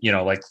eventually,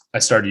 I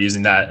started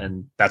using that,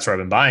 and that's where I've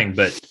been buying.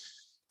 But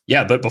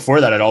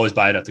before that, I'd always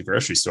buy it at the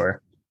grocery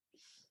store.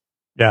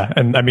 Yeah.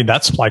 And I mean,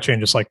 that supply chain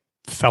just like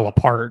fell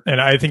apart, and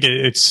I think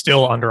it's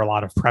still under a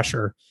lot of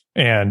pressure.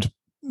 And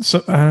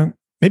so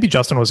maybe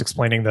Justin was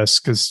explaining this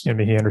because he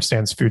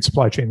understands food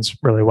supply chains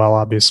really well,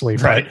 obviously.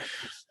 Right. But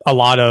a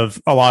lot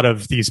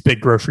of these big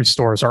grocery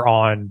stores are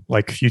on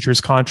like futures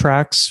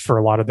contracts for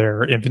a lot of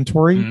their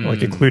inventory,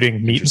 like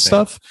including meat and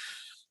stuff.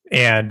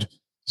 And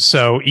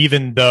so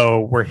even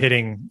though we're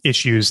hitting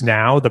issues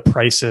now, the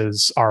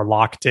prices are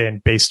locked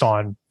in based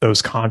on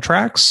those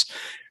contracts.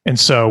 And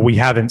so we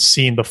haven't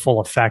seen the full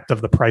effect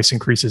of the price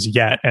increases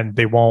yet, and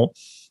they won't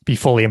be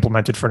fully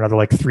implemented for another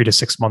like 3 to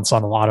 6 months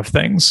on a lot of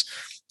things.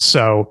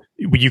 So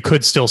you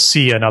could still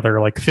see another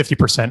like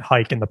 50%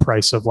 hike in the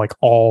price of like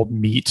all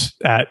meat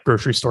at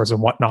grocery stores and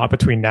whatnot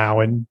between now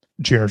and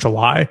June or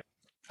July.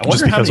 I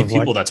wonder how many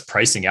people that's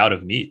pricing out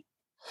of meat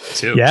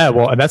too. Yeah,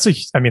 well, and that's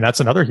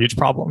another huge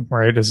problem,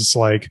 right? Is it's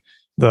like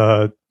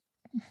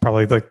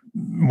probably like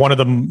one of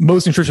the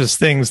most nutritious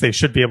things they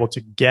should be able to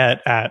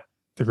get at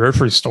the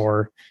grocery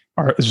store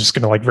is just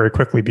going to like very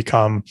quickly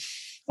become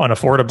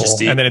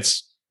unaffordable. And then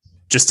it's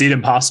just eat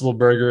Impossible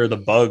Burger, the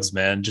bugs,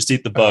 man. Just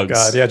eat the bugs. Oh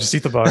God, yeah, just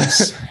eat the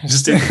bugs.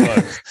 Just eat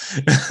the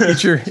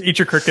bugs. eat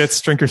your crickets,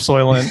 drink your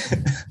Soylent.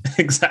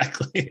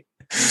 Exactly.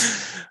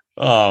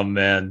 Oh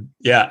man.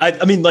 Yeah.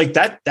 I mean, like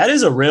that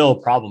is a real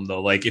problem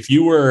though. Like if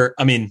you were,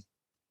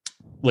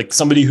 like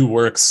somebody who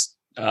works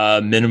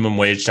minimum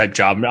wage type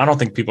job, I don't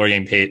think people are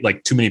getting paid,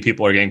 like too many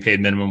people are getting paid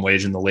minimum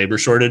wage in the labor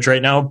shortage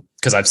right now.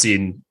 Cause I've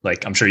seen,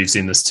 like, I'm sure you've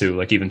seen this too.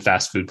 Like even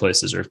fast food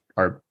places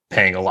are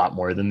paying a lot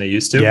more than they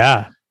used to.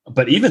 Yeah.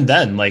 But even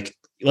then, like,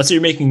 let's say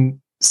you're making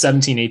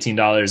 $17,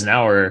 $18 an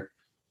hour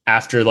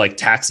after like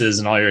taxes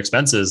and all your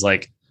expenses,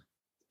 like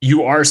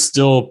you are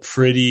still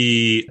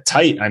pretty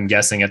tight, I'm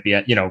guessing, at the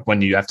end,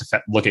 when you have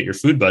to look at your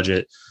food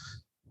budget.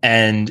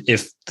 And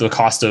if the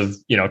cost of,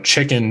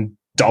 chicken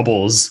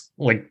doubles,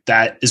 like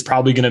that is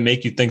probably going to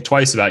make you think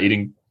twice about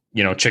eating,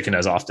 chicken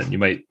as often. You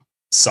might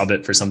sub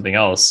it for something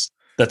else.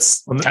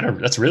 That's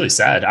really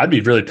sad. I'd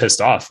be really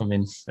pissed off. I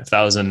mean, if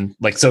that was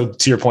so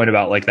to your point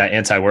about like that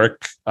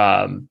anti-work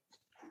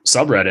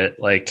subreddit,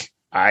 like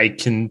I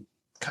can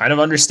kind of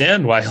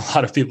understand why a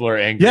lot of people are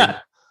angry. Yeah.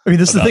 I mean,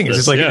 this is the thing.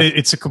 It's like,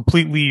 it's a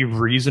completely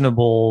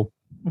reasonable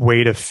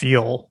way to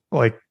feel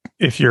like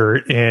if you're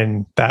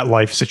in that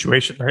life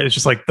situation, right? It's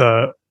just like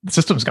the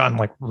system's gotten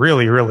like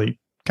really, really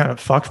kind of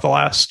fucked the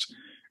last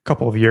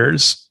couple of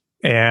years.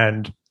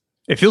 And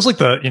it feels like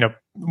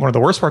one of the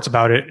worst parts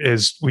about it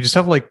is we just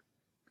have like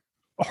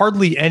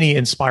hardly any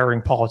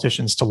inspiring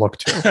politicians to look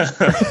to.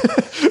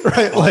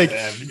 Right?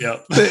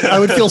 I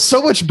would feel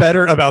so much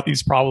better about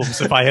these problems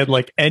if I had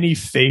like any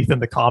faith in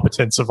the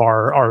competence of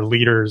our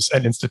leaders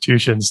and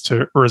institutions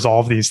to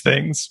resolve these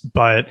things.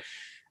 But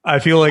I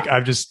feel like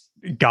I've just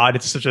got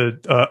into such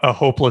a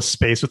hopeless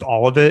space with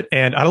all of it.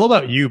 And I don't know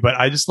about you, but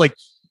I just like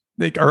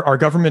our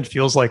government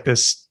feels like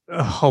this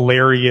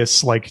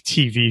hilarious like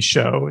TV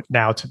show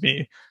now to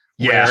me.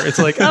 Where it's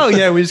like, oh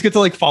yeah, we just get to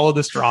like follow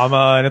this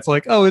drama, and it's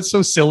like, oh, it's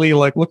so silly.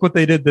 Like, look what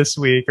they did this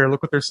week, or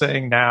look what they're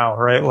saying now,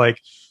 right? Like,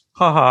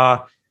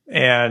 haha.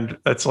 And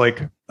that's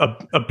like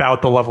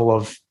about the level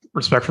of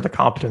respect for the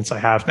competence I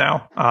have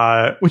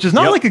now, which is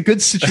not like a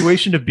good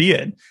situation to be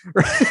in.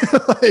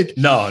 Right? Like,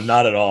 no,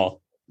 not at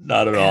all.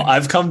 Not at all.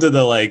 I've come to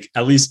the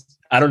at least,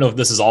 I don't know if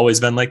this has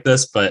always been like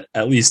this, but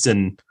at least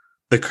in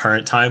the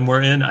current time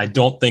we're in, I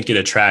don't think it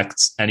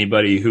attracts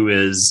anybody who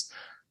is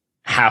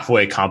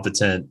halfway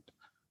competent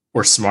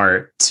or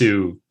smart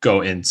to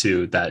go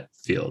into that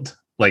field.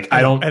 Like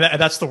I don't,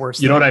 and that's the worst.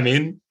 You know what I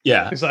mean?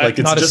 Yeah. Like it's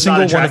not a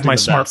single one of my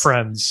smart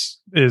friends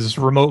is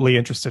remotely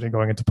interested in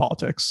going into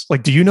politics.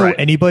 Like, do you know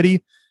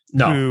anybody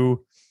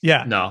who?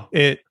 Yeah, no.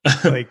 It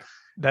like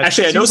that.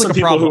 Actually, I know some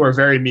people who are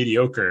very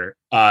mediocre,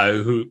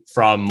 who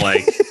from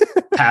like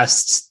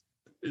past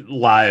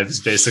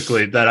lives,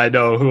 basically, that I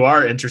know who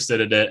are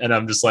interested in it, and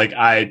I'm just like,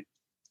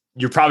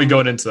 you're probably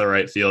going into the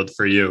right field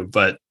for you,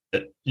 but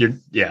you're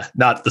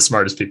not the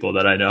smartest people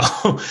that I know.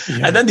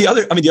 Yeah. And then the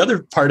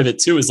other part of it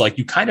too is like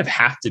you kind of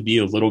have to be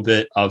a little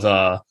bit of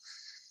a,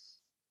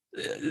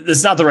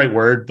 it's not the right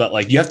word, but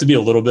like you have to be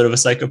a little bit of a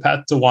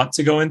psychopath to want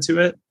to go into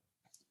it,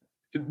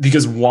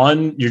 because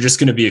one, you're just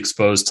going to be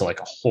exposed to like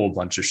a whole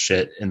bunch of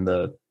shit in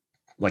the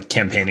like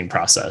campaigning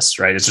process,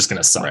 right? It's just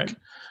going to suck. Right.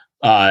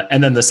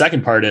 And then the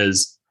second part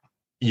is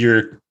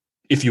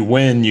if you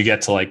win, you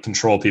get to like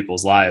control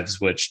people's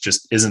lives, which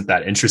just isn't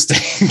that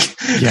interesting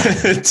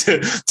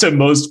to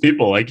most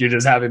people. Like you're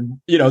just having,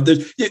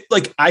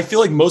 like, I feel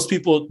like most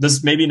people,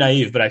 this may be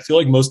naive, but I feel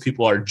like most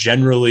people are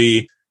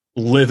generally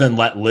live and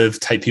let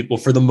live type people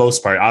for the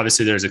most part.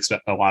 Obviously there's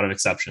a lot of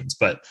exceptions,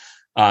 but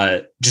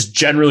just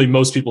generally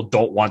most people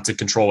don't want to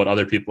control what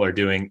other people are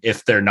doing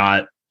if they're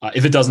not,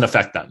 if it doesn't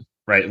affect them,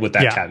 right? With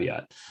that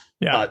caveat.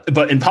 Yeah.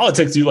 But in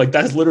politics,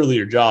 that's literally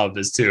your job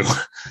is to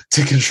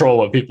control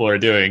what people are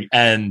doing.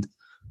 And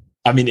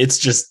I mean, it's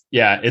just,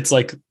 it's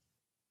like,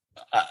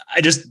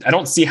 I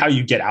don't see how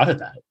you get out of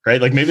that, right?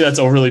 Like maybe that's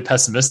overly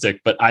pessimistic,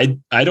 but I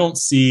don't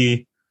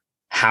see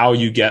how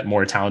you get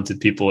more talented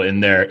people in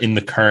there in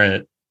the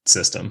current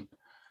system.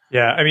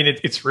 Yeah. I mean,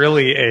 it's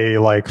really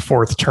a like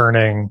fourth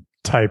turning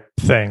type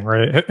thing,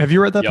 right? Have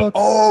you read that book?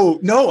 Oh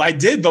no, I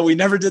did, but we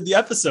never did the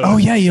episode. Oh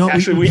yeah,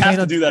 actually we have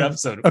to do that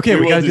episode. Okay,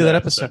 we got to do that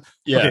episode.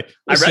 Yeah, okay.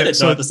 I read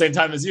it at the same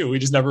time as you. We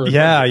just never.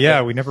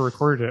 We never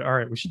recorded it. All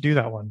right, we should do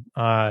that one.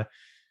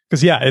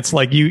 Because it's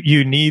like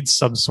you need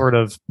some sort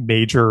of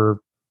major,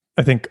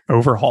 I think,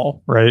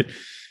 overhaul, right?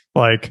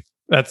 Like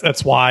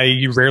that's why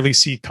you rarely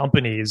see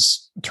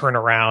companies turn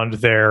around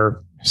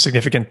their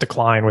significant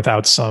decline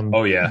without some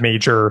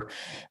major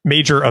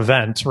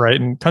event,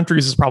 right? And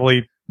countries is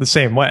probably the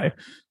same way.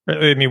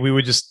 I mean,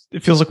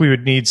 it feels like we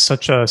would need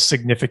such a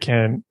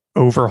significant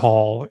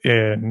overhaul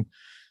in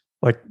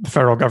like the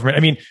federal government. I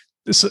mean,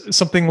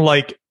 something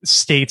like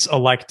states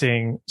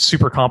electing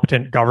super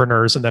competent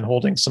governors and then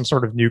holding some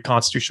sort of new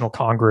constitutional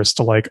Congress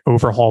to like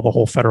overhaul the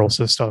whole federal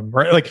system,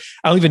 right? Like,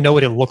 I don't even know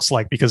what it looks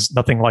like because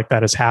nothing like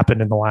that has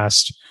happened in the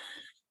last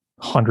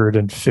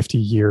 150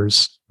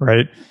 years,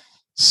 right?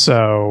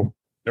 So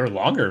they're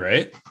longer,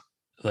 right?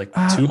 Like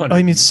 200.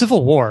 I mean,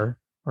 Civil War.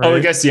 Right? Oh,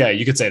 I guess,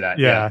 you could say that.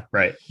 Yeah.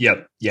 Right.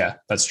 Yep. Yeah,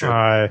 that's true.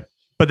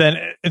 But then,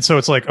 and so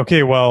it's like,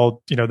 okay,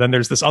 well, then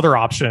there's this other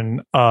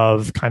option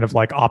of kind of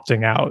like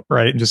opting out,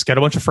 right? And just get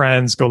a bunch of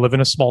friends, go live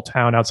in a small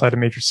town outside a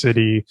major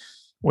city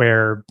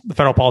where the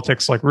federal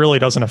politics like really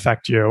doesn't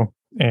affect you.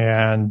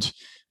 And,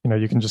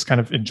 you can just kind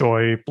of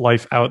enjoy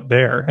life out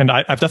there. And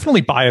I've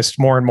definitely biased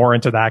more and more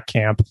into that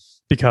camp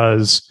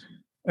because,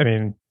 I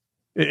mean,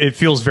 it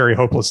feels very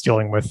hopeless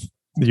dealing with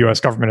the US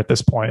government at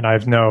this point. I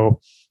have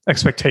no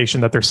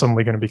expectation that they're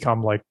suddenly going to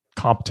become like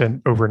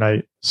competent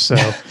overnight. So,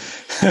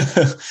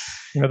 I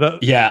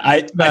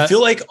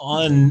feel like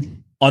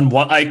on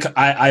what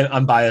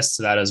I'm biased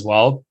to that as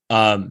well.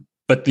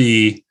 But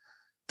the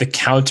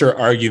counter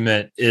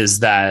argument is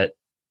that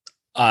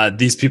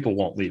these people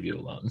won't leave you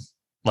alone.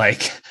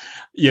 Like,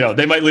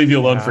 they might leave you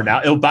alone for now.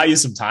 It'll buy you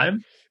some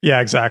time.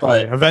 Yeah, exactly.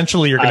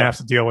 Eventually you're going to have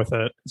to deal with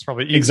it. It's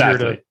probably easier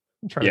to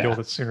try to deal with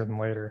it sooner than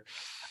later.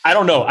 I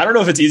don't know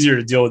if it's easier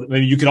to deal with.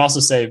 Maybe you could also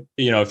say,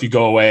 if you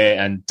go away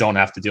and don't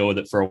have to deal with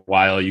it for a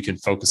while, you can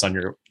focus on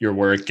your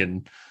work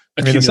and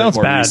accumulate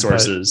more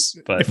resources.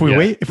 But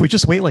if we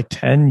just wait like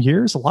 10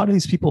 years, a lot of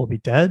these people will be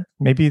dead.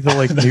 Maybe the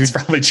like that's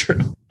probably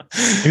true.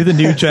 Maybe the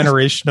new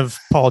generation of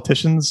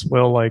politicians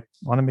will like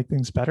want to make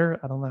things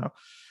better. I don't know.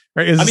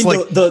 Right? I mean,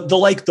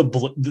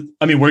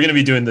 we're going to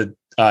be doing the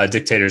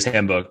Dictator's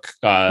Handbook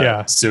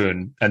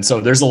soon, and so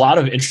there's a lot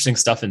of interesting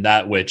stuff in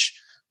that. Which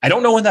I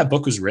don't know when that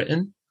book was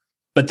written.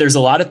 But there's a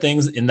lot of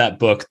things in that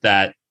book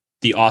that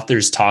the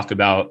authors talk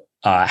about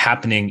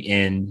happening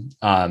in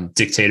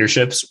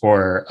dictatorships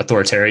or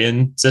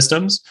authoritarian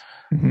systems,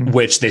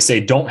 which they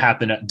say doesn't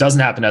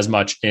happen as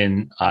much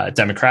in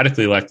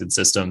democratically elected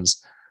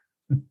systems.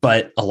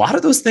 But a lot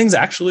of those things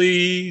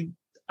actually,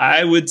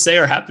 I would say,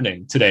 are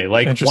happening today.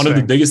 Like one of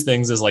the biggest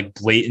things is like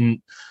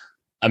blatant.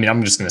 I mean,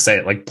 I'm just going to say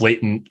it, like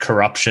blatant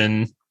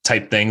corruption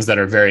type things that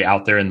are very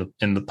out there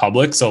in the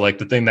public. So like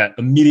the thing that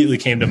immediately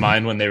came to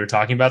mind when they were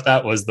talking about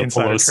that was the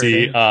Insider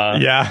Pelosi.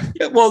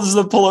 Well, this is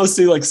the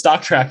Pelosi like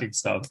stock tracking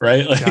stuff,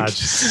 right? Like God,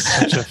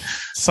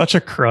 such a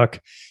crook.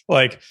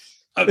 Like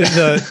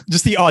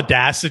just the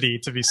audacity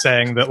to be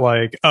saying that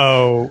like,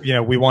 oh,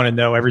 we want to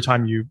know every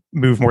time you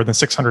move more than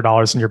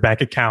 $600 in your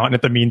bank account. And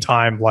at the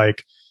meantime,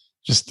 like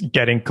just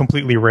getting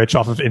completely rich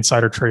off of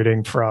insider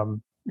trading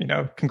from,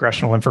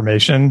 congressional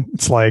information.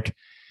 It's like,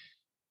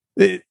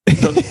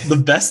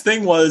 the best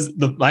thing was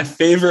my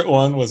favorite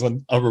one was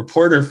when a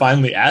reporter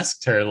finally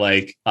asked her,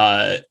 like,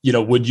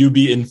 would you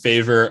be in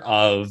favor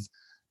of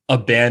a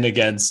ban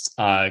against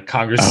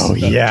Congress,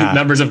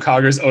 members of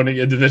Congress owning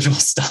individual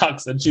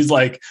stocks? And she's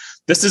like,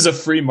 this is a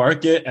free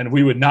market and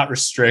we would not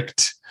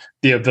restrict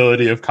the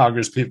ability of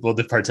Congress people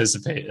to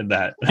participate in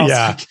that. And I was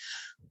like,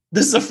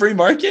 this is a free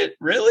market?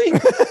 Really?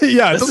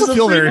 It doesn't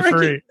feel very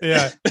free.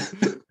 Yeah.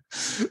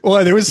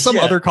 Well, there was some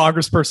other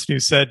congressperson who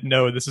said,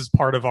 no, this is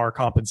part of our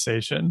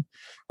compensation.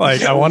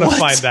 Like, I want to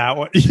find that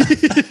one.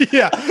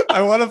 Yeah,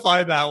 I want to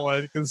find that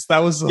one because that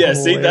was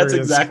that's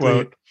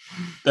exactly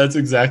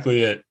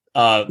it.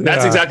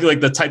 That's exactly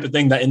like the type of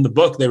thing that in the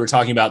book they were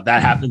talking about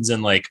that happens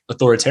in like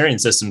authoritarian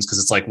systems, because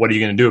it's like, what are you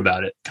going to do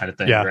about it, kind of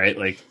thing, right?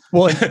 Like,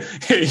 well,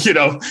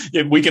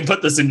 if we can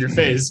put this in your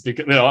face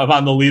because if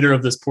I'm the leader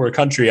of this poor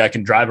country, I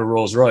can drive a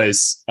Rolls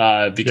Royce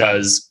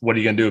because what are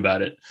you going to do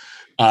about it?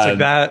 It's like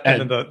that,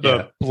 and then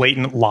the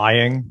blatant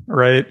lying,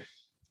 right,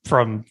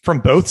 from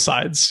both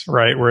sides,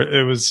 right,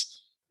 where is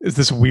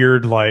this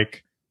weird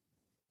like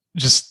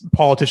just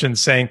politicians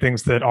saying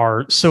things that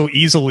are so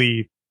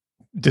easily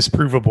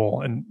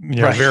disprovable and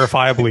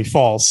verifiably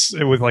false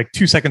with like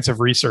 2 seconds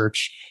of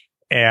research,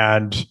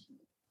 and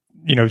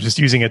just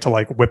using it to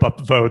like whip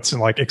up votes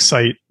and like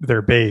excite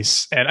their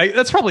base. And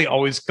that's probably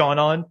always gone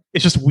on.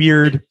 It's just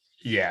weird.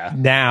 Yeah.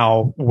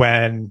 Now,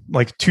 when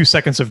like 2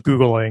 seconds of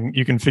Googling,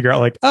 you can figure out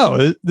like,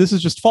 oh, this is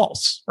just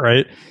false,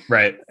 right?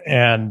 Right.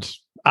 And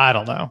I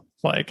don't know,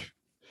 like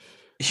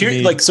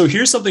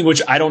here's something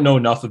which I don't know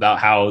enough about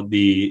how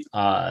the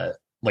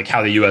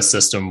U.S.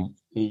 system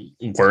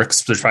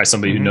works. There's probably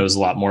somebody who knows a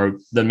lot more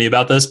than me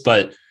about this,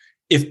 but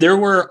if there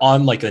were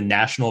on like a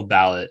national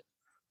ballot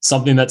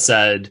something that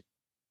said,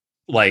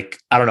 like,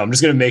 I don't know, I'm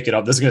just going to make it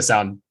up. This is going to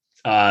sound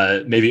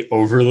maybe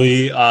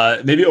overly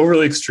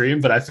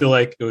extreme, but I feel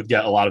like it would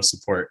get a lot of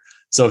support.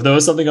 So if there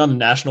was something on the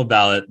national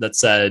ballot that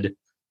said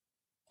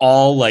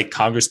all like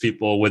Congress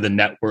people with a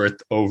net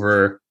worth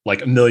over like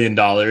 $1 million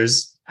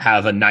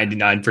have a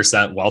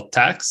 99% wealth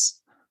tax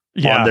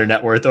on their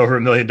net worth over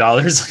 $1 million,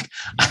 like,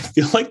 I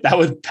feel like that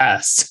would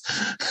pass.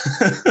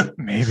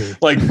 Maybe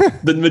like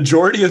the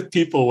majority of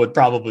people would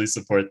probably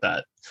support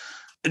that.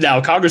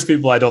 Now, Congress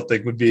people, I don't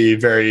think would be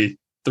very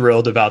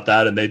thrilled about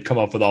that, and they'd come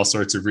up with all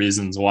sorts of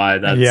reasons why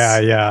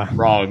that's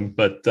wrong.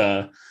 But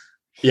I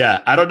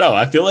don't know.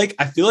 I feel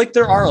like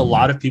there are a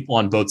lot of people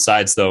on both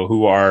sides though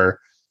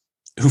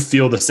who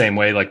feel the same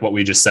way, like what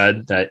we just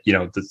said, that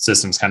the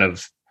system's kind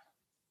of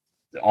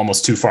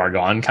almost too far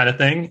gone, kind of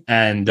thing.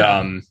 And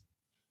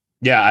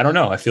I don't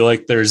know. I feel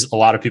like there's a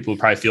lot of people who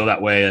probably feel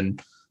that way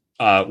and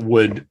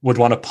would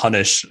want to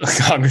punish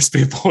Congress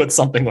people with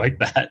something like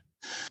that.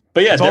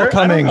 But yeah, it's all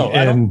coming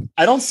in.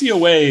 I don't see a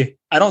way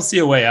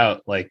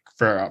out, like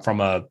from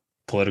a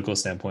political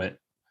standpoint.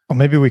 Well,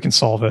 maybe we can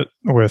solve it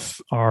with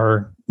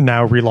our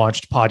now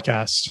relaunched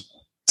podcast.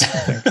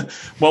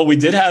 Well,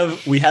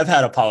 we have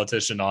had a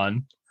politician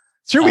on.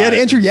 Sure, we had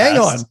Andrew Yang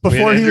on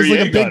before he was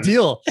like a big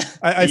deal.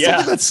 I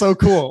think that's so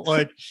cool.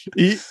 Like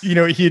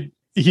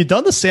he'd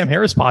done the Sam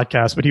Harris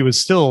podcast, but he was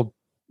still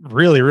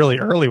really, really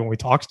early when we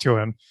talked to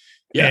him.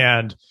 Yeah.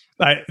 And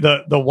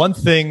the one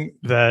thing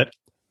that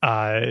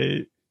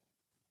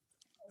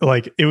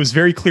like, it was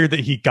very clear that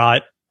he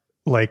got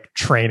like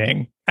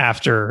training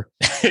after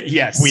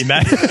we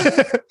met.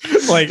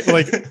 like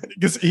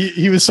because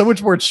he was so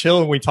much more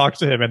chill when we talked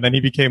to him, and then he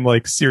became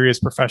like serious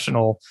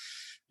professional,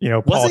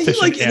 politician. Wasn't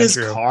he like in his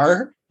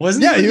car?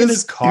 Wasn't he in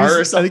his car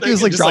or something? I think he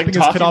was like dropping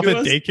his kid off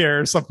at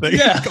daycare or something.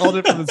 Yeah. He called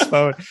it from his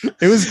phone.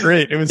 It was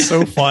great. It was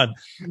so fun.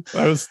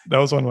 That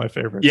was one of my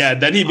favorites. Yeah.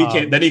 Then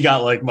he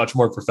got like much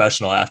more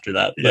professional after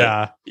that.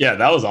 But yeah,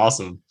 that was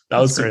awesome. That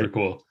was super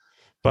cool.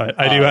 But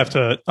I do have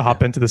to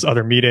hop into this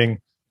other meeting.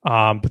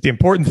 But the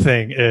important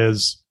thing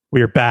is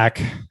we are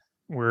back.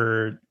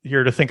 We're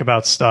here to think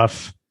about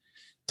stuff,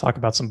 talk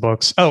about some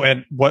books. Oh,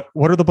 and what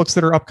are the books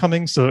that are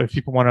upcoming? So if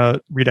people want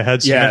to read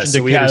ahead, so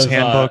Dictator's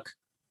Handbook.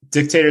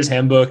 Dictator's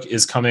Handbook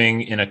is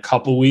coming in a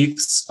couple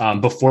weeks.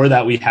 Before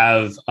that, we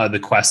have The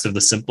Quest of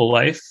the Simple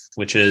Life,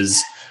 which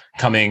is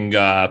coming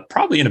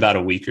probably in about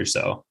a week or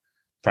so.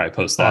 Probably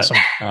post that.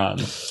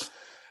 Awesome.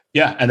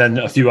 And then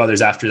a few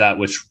others after that,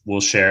 which we'll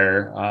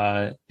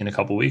share in a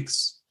couple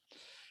weeks.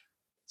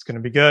 It's going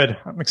to be good.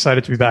 I'm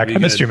excited to be back. I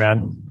missed you,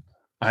 man.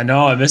 I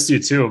know, I missed you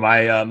too.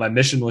 My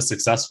mission was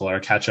successful.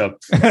 Our catch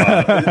up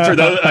for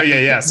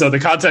those. So the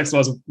context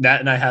was Nat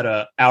and I had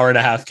an hour and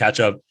a half catch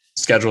up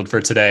scheduled for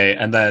today,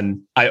 and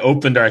then I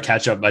opened our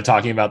catch up by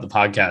talking about the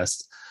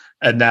podcast,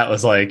 and Nat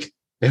was like,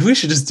 "Maybe we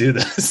should just do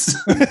this."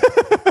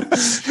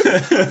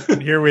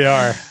 Here we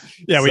are.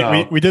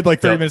 Yeah, we did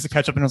like 30 minutes of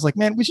catch up, and I was like,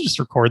 "Man, we should just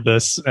record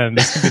this, and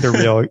this can be the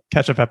real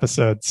catch up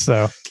episode."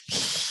 So,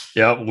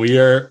 yeah,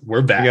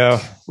 we're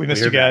back. We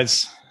missed you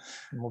guys.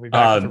 We'll be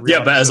back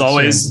but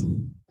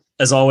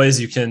as always,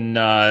 you can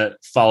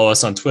follow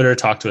us on Twitter,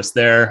 talk to us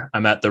there.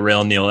 I'm at the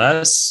Rail Neil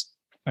S.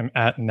 I'm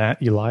at Nat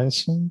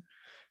Eliason.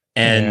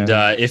 And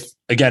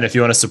if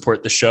you want to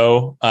support the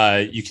show,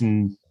 you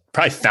can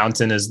probably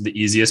Fountain is the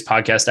easiest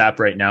podcast app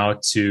right now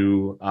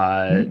to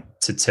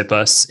tip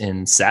us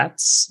in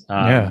sats.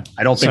 I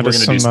don't think we're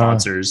going to do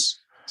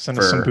sponsors. Send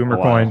us some Boomer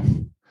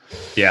coin.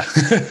 Yeah.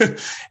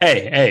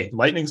 Hey,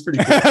 Lightning's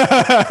pretty cool.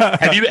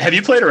 Have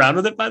you played around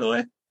with it, by the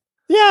way?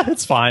 Yeah,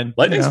 it's fine.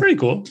 Lightning's pretty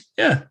cool.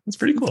 Yeah, it's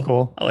pretty cool. It's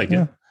cool. I like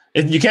it.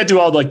 And you can't do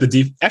all like the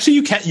DeFi. Actually,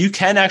 you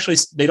can actually.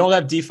 They don't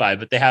have DeFi,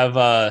 but they have.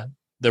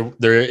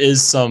 There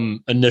is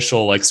some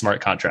initial like smart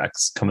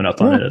contracts coming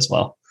up on it as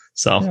well.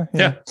 So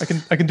yeah.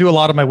 I can do a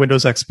lot of my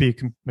Windows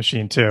XP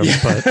machine too,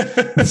 but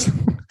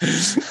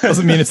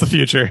doesn't mean it's the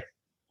future.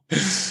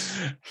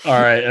 All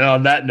right, and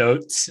on that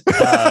note,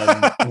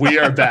 we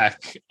are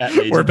back.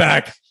 We're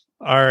back.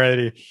 All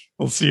righty,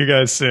 we'll see you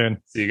guys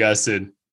soon. See you guys soon.